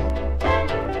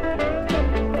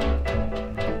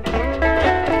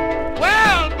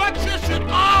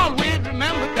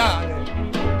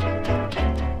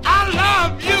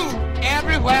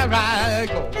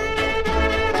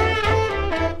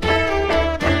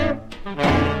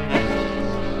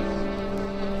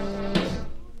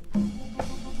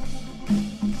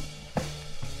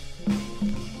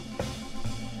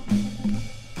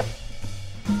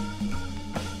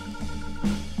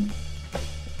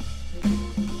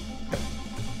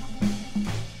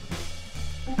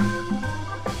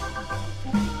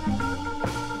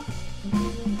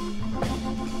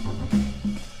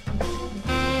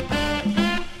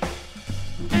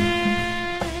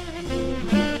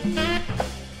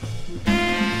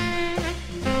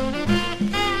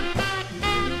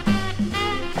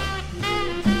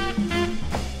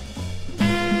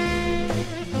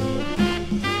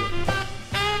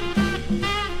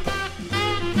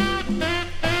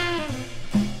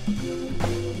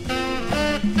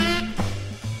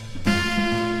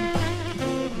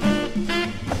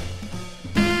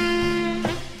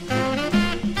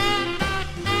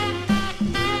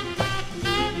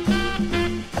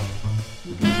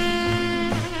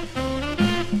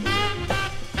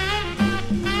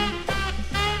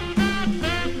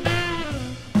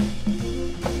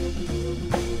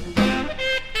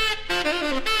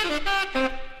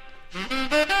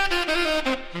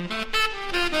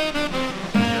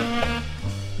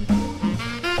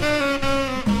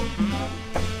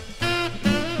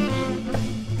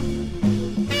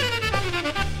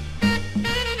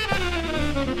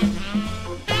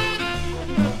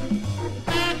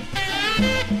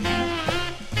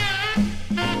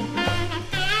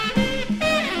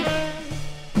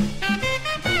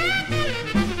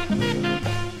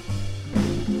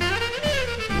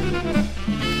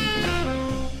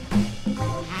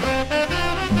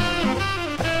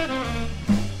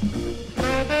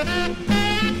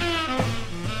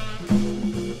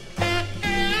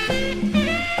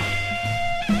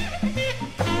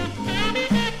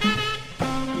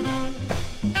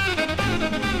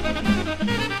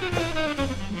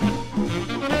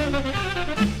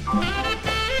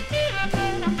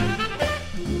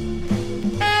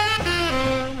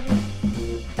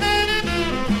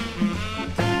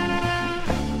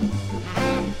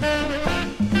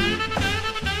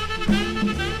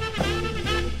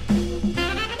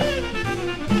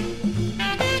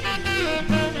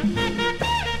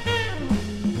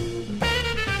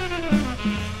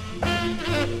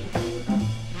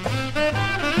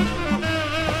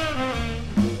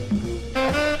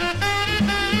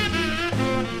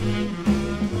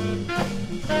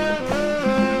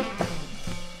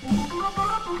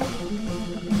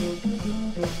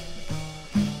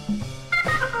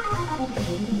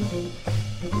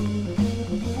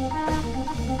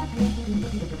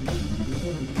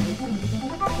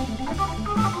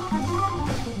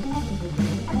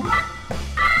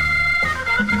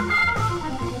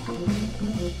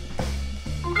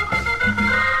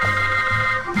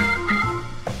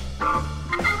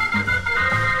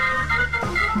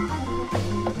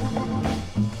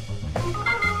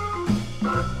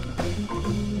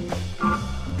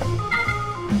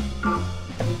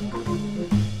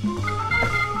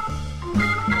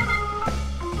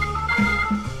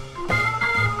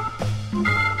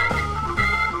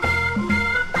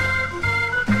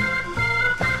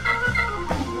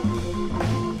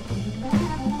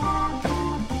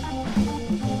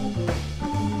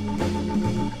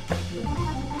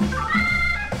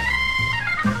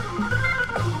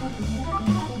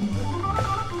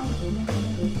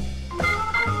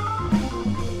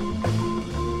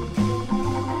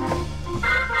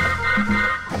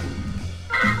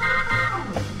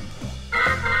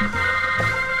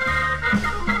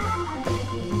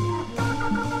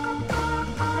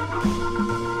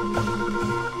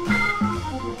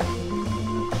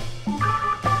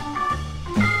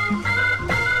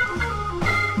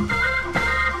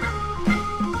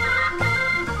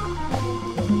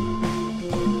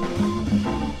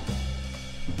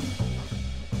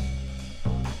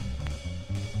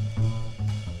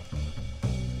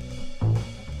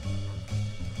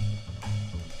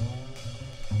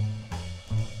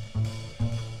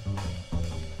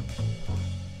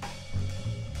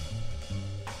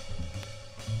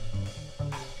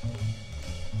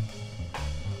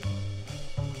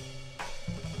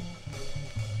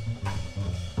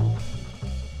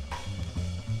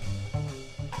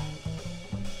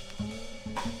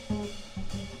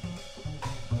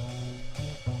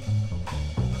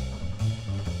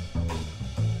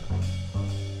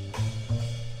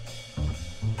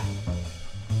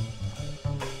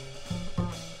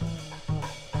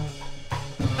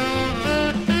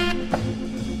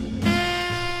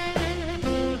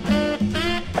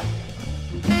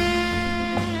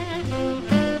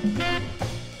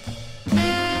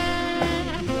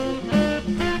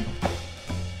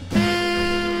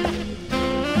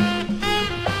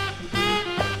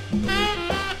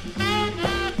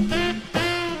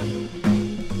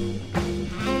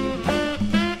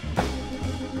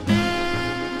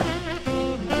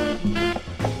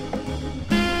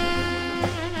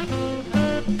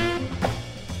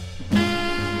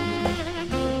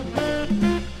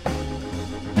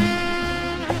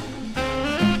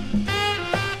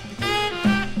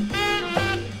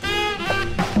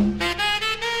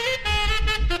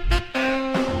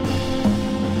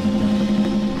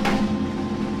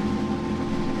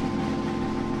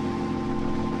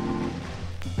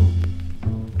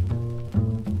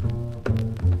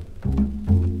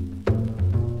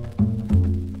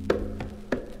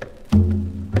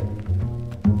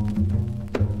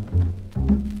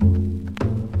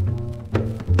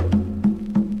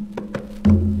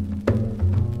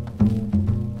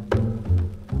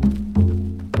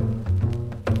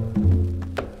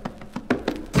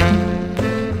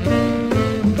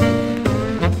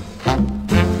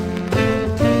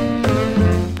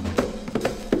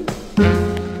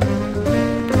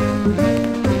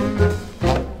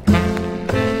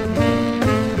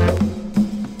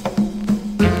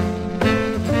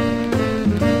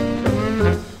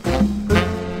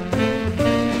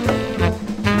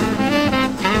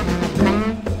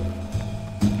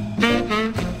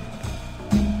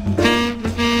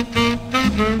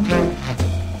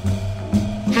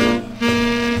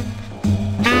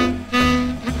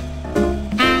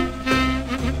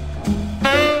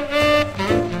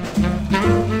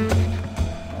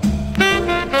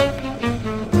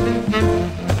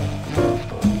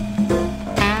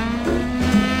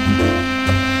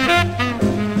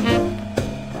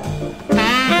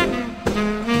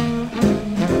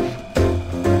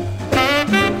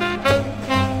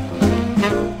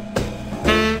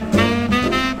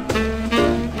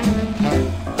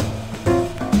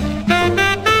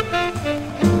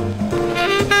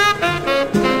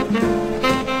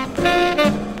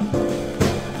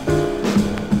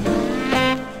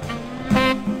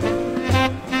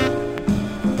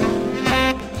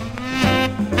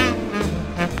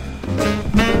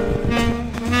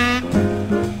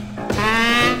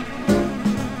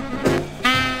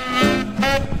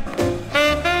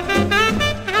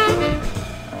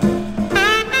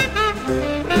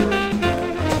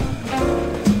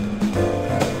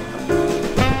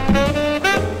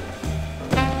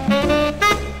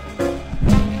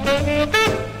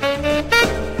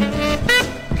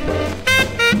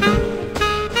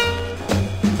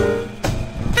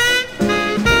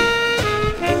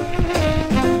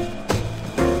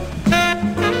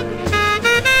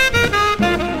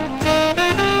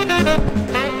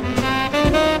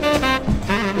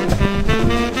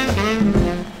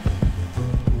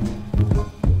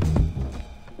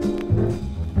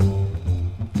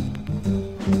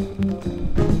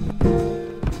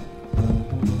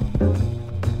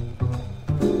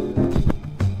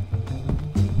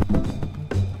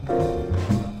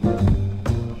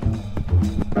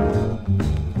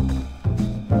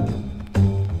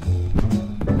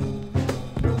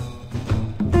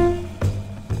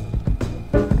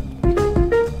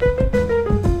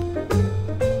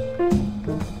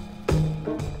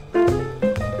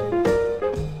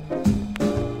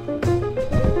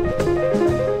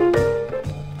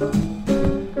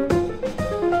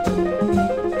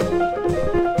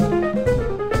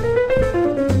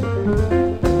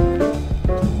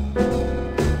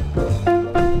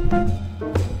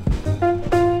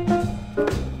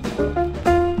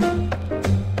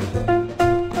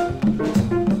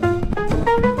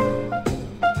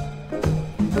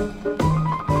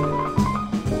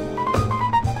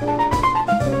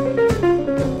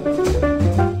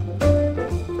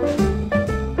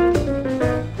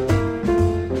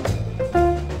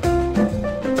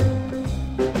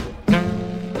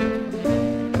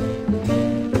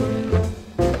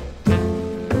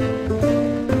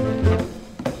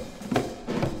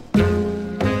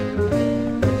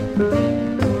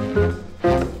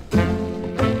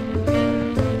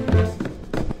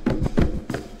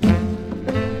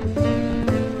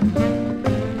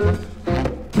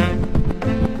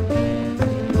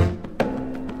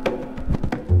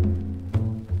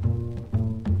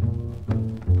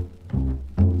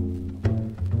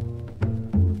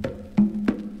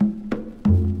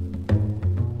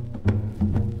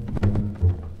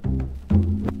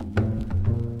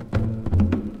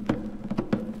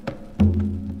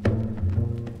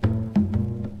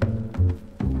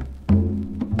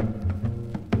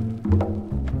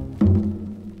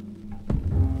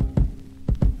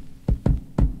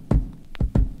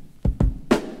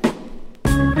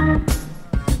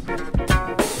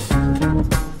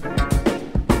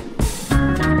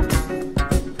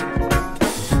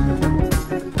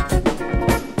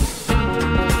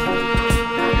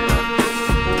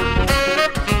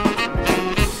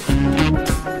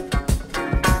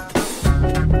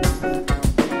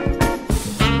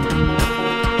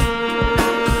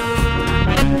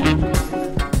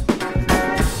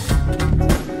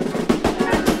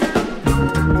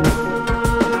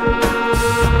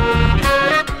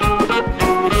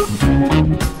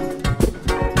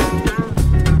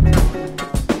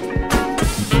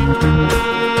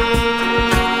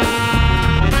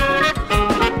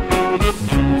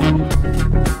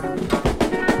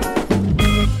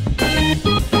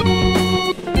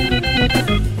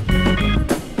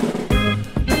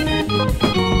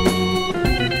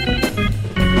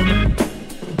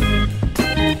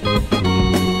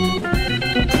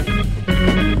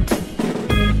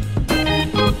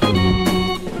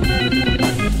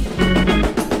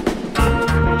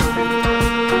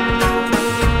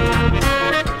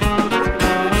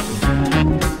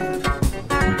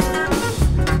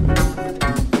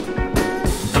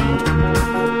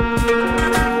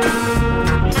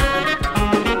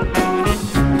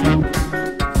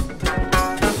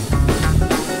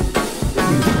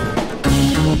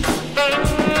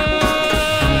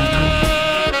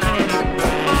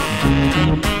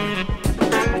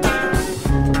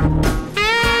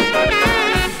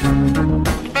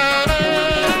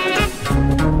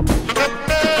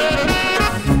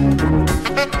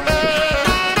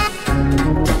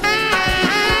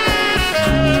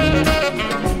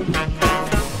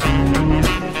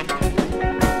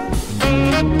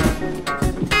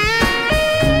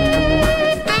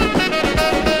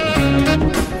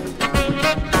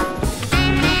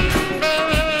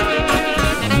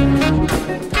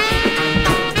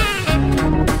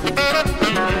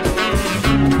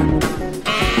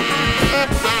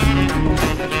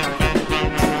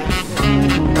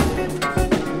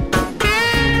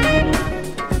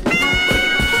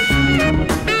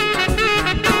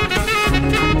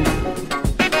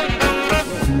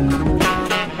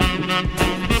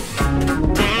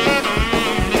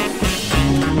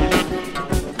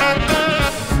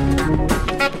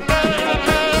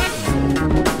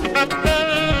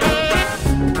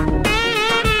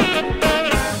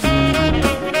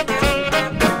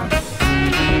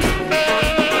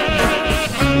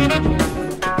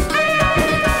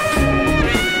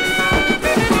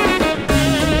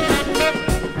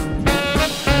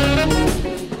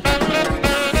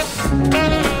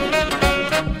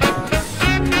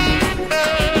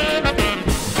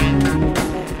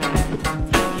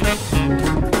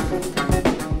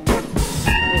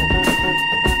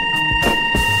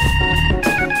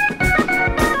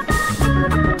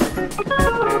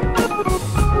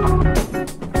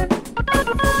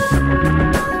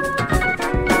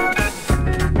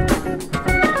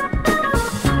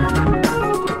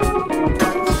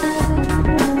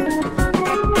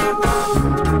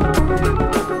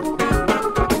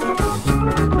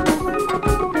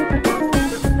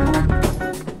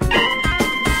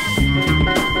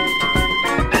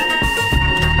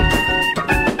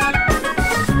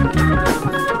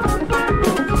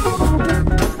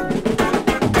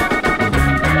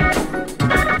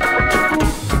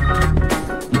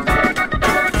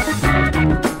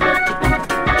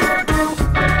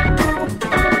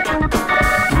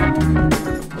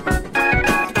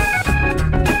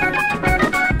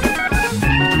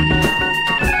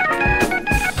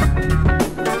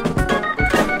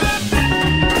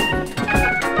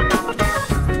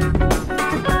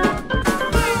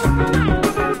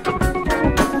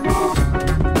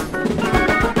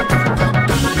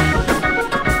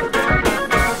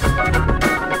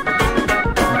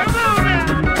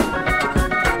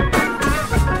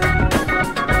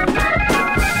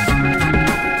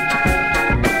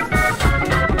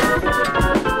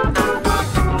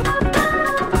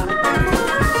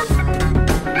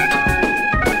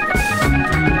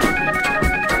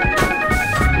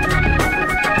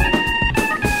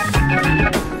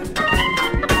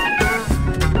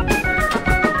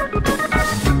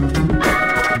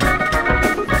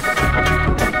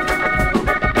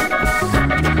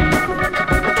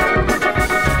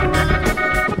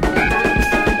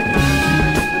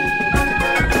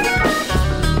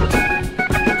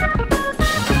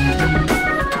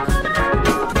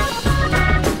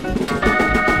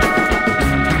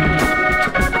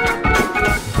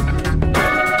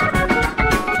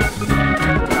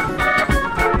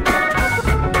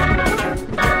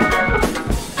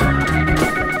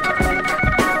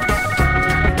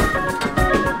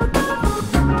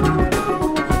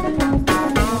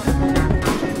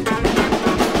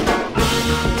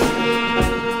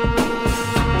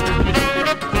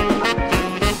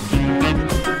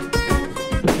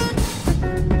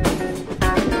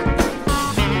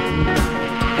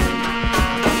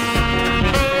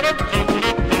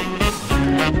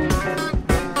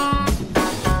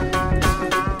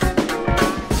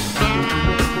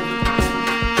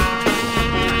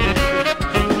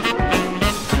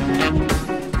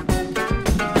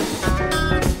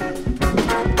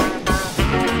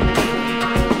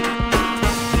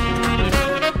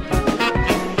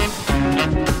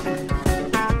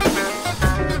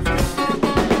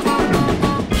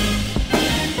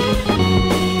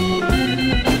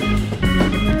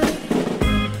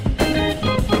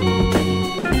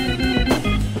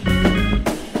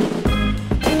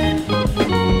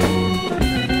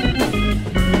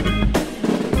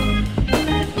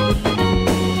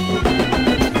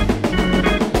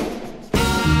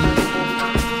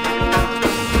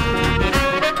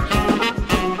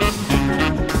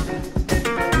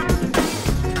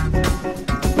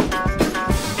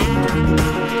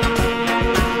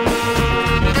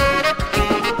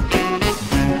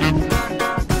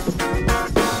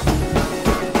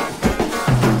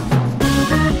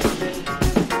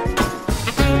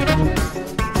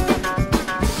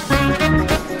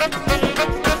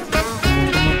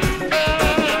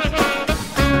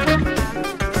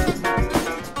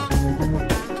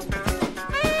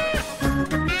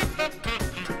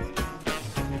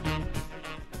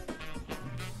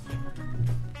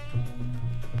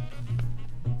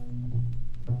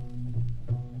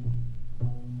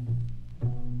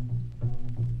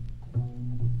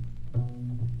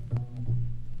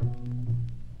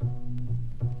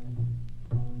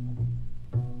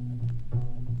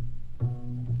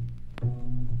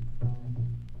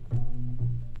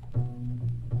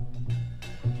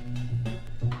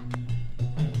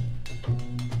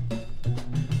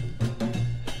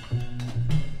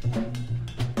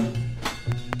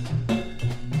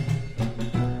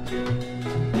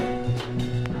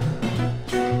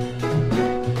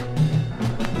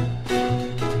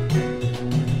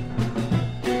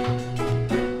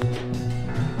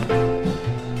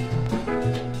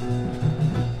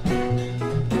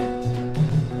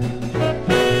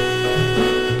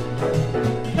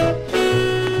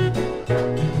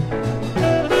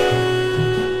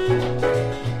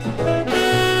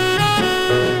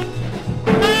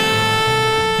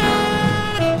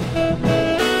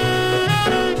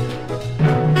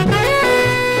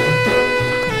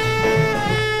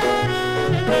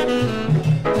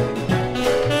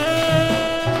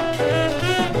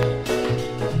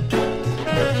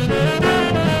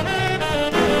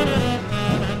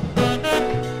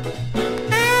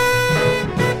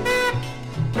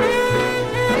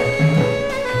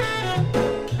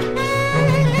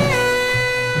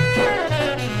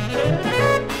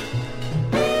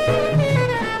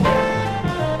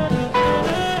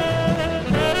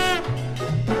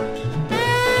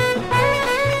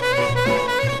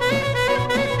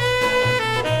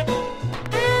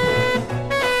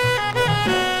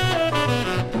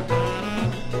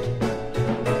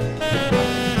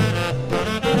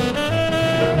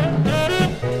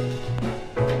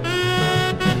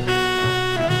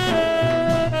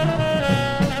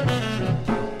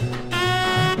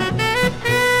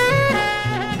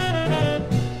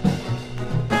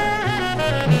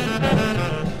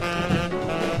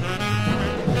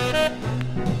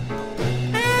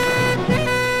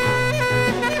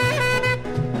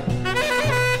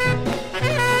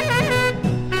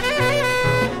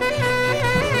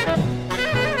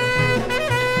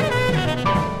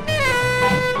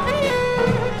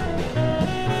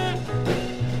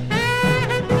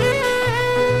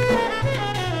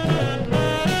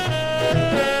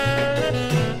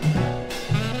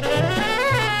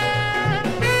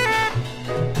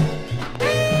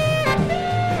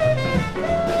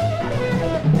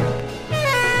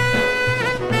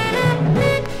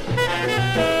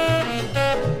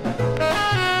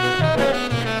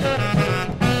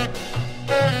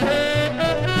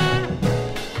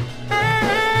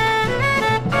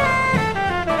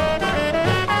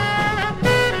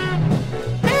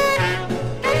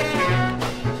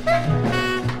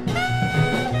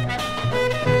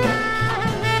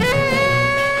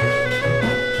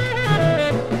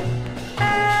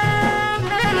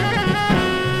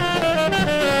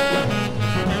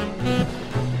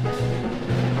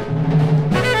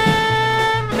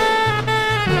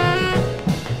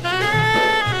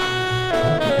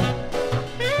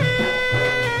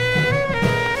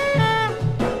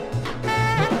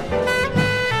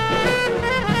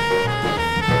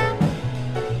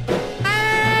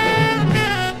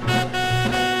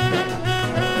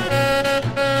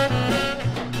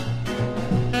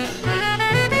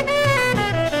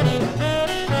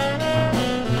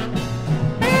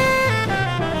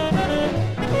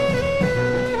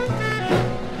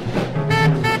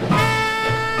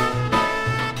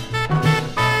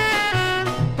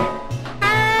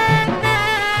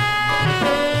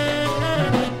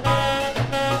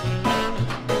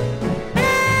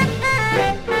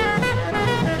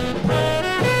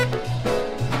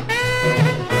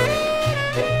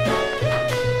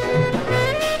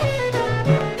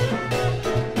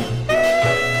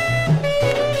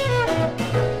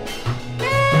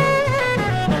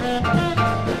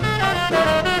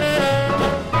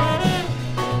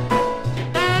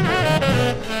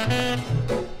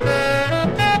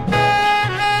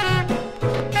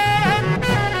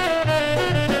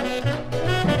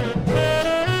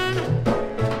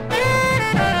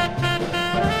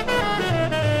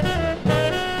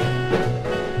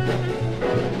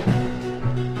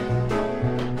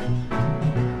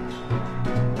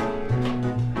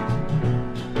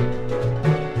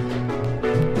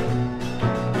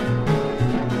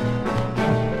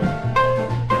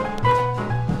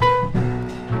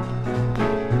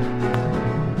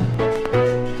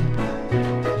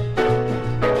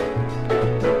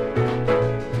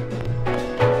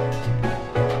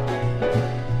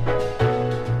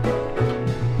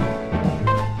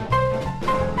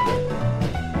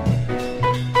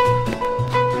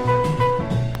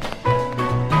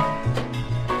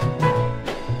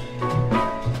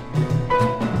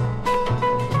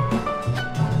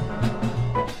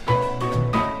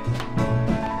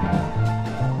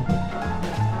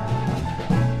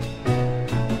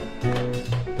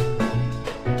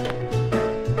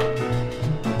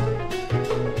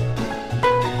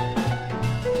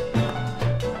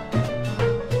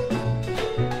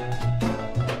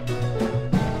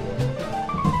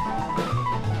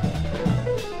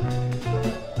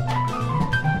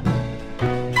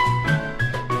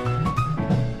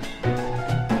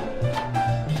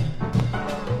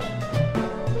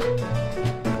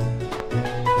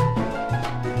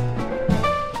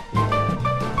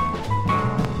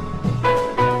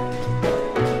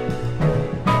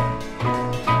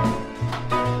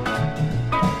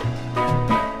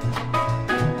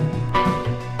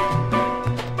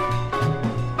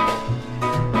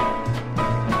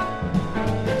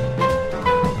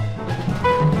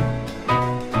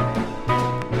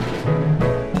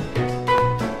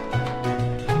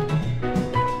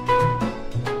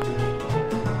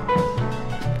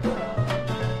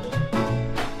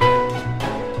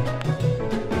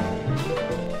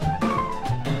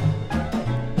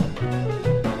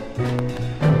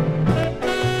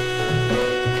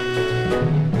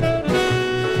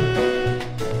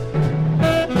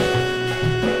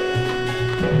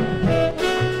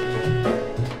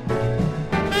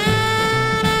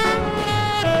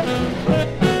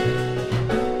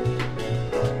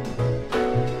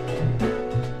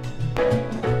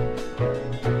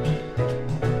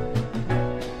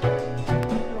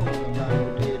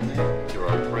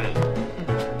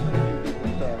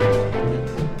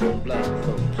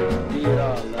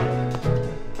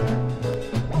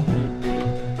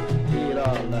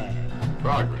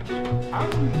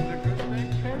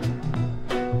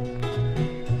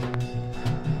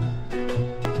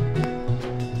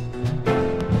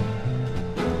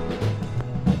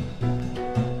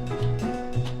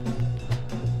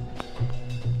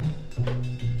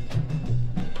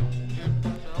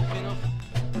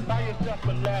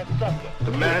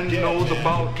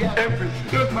 get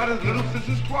everything. Just about as little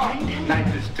sister's clock.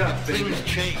 Life is tough, baby. Things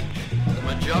change. The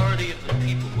majority of the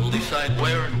people will decide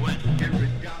where and when.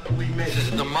 This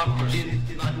is a democracy,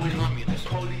 not communism.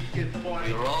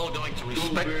 You're all going to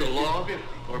respect the law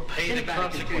or pay the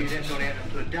consequences.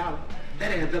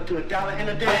 That adds up to $1 in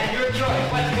a day. Your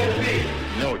choice. What's it going to be?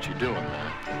 You know what you're doing,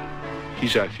 man.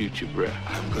 He's our future breath.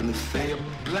 I'm going to say a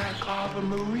black Ave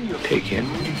Maria. Take him.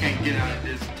 You can't get out of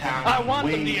this town. I want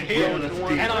them to hear, and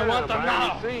I want them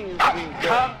now.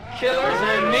 Cop killers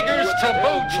and niggers to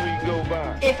boot.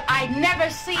 If I never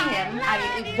see him, I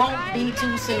mean, it won't be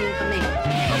too soon for me.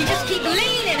 You just keep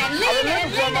leaning and leaning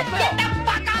and leaning. Get the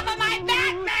fuck off of my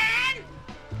back, man!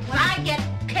 When I get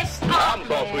pissed off,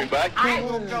 I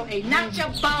will throw a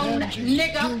not-your-bone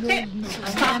nigga fit.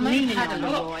 Stop leaning on me,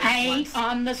 boy. I ain't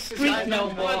on the street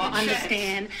no more,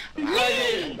 understand?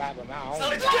 Lean! So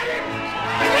let's get him!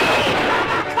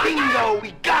 Bingo,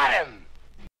 we got him!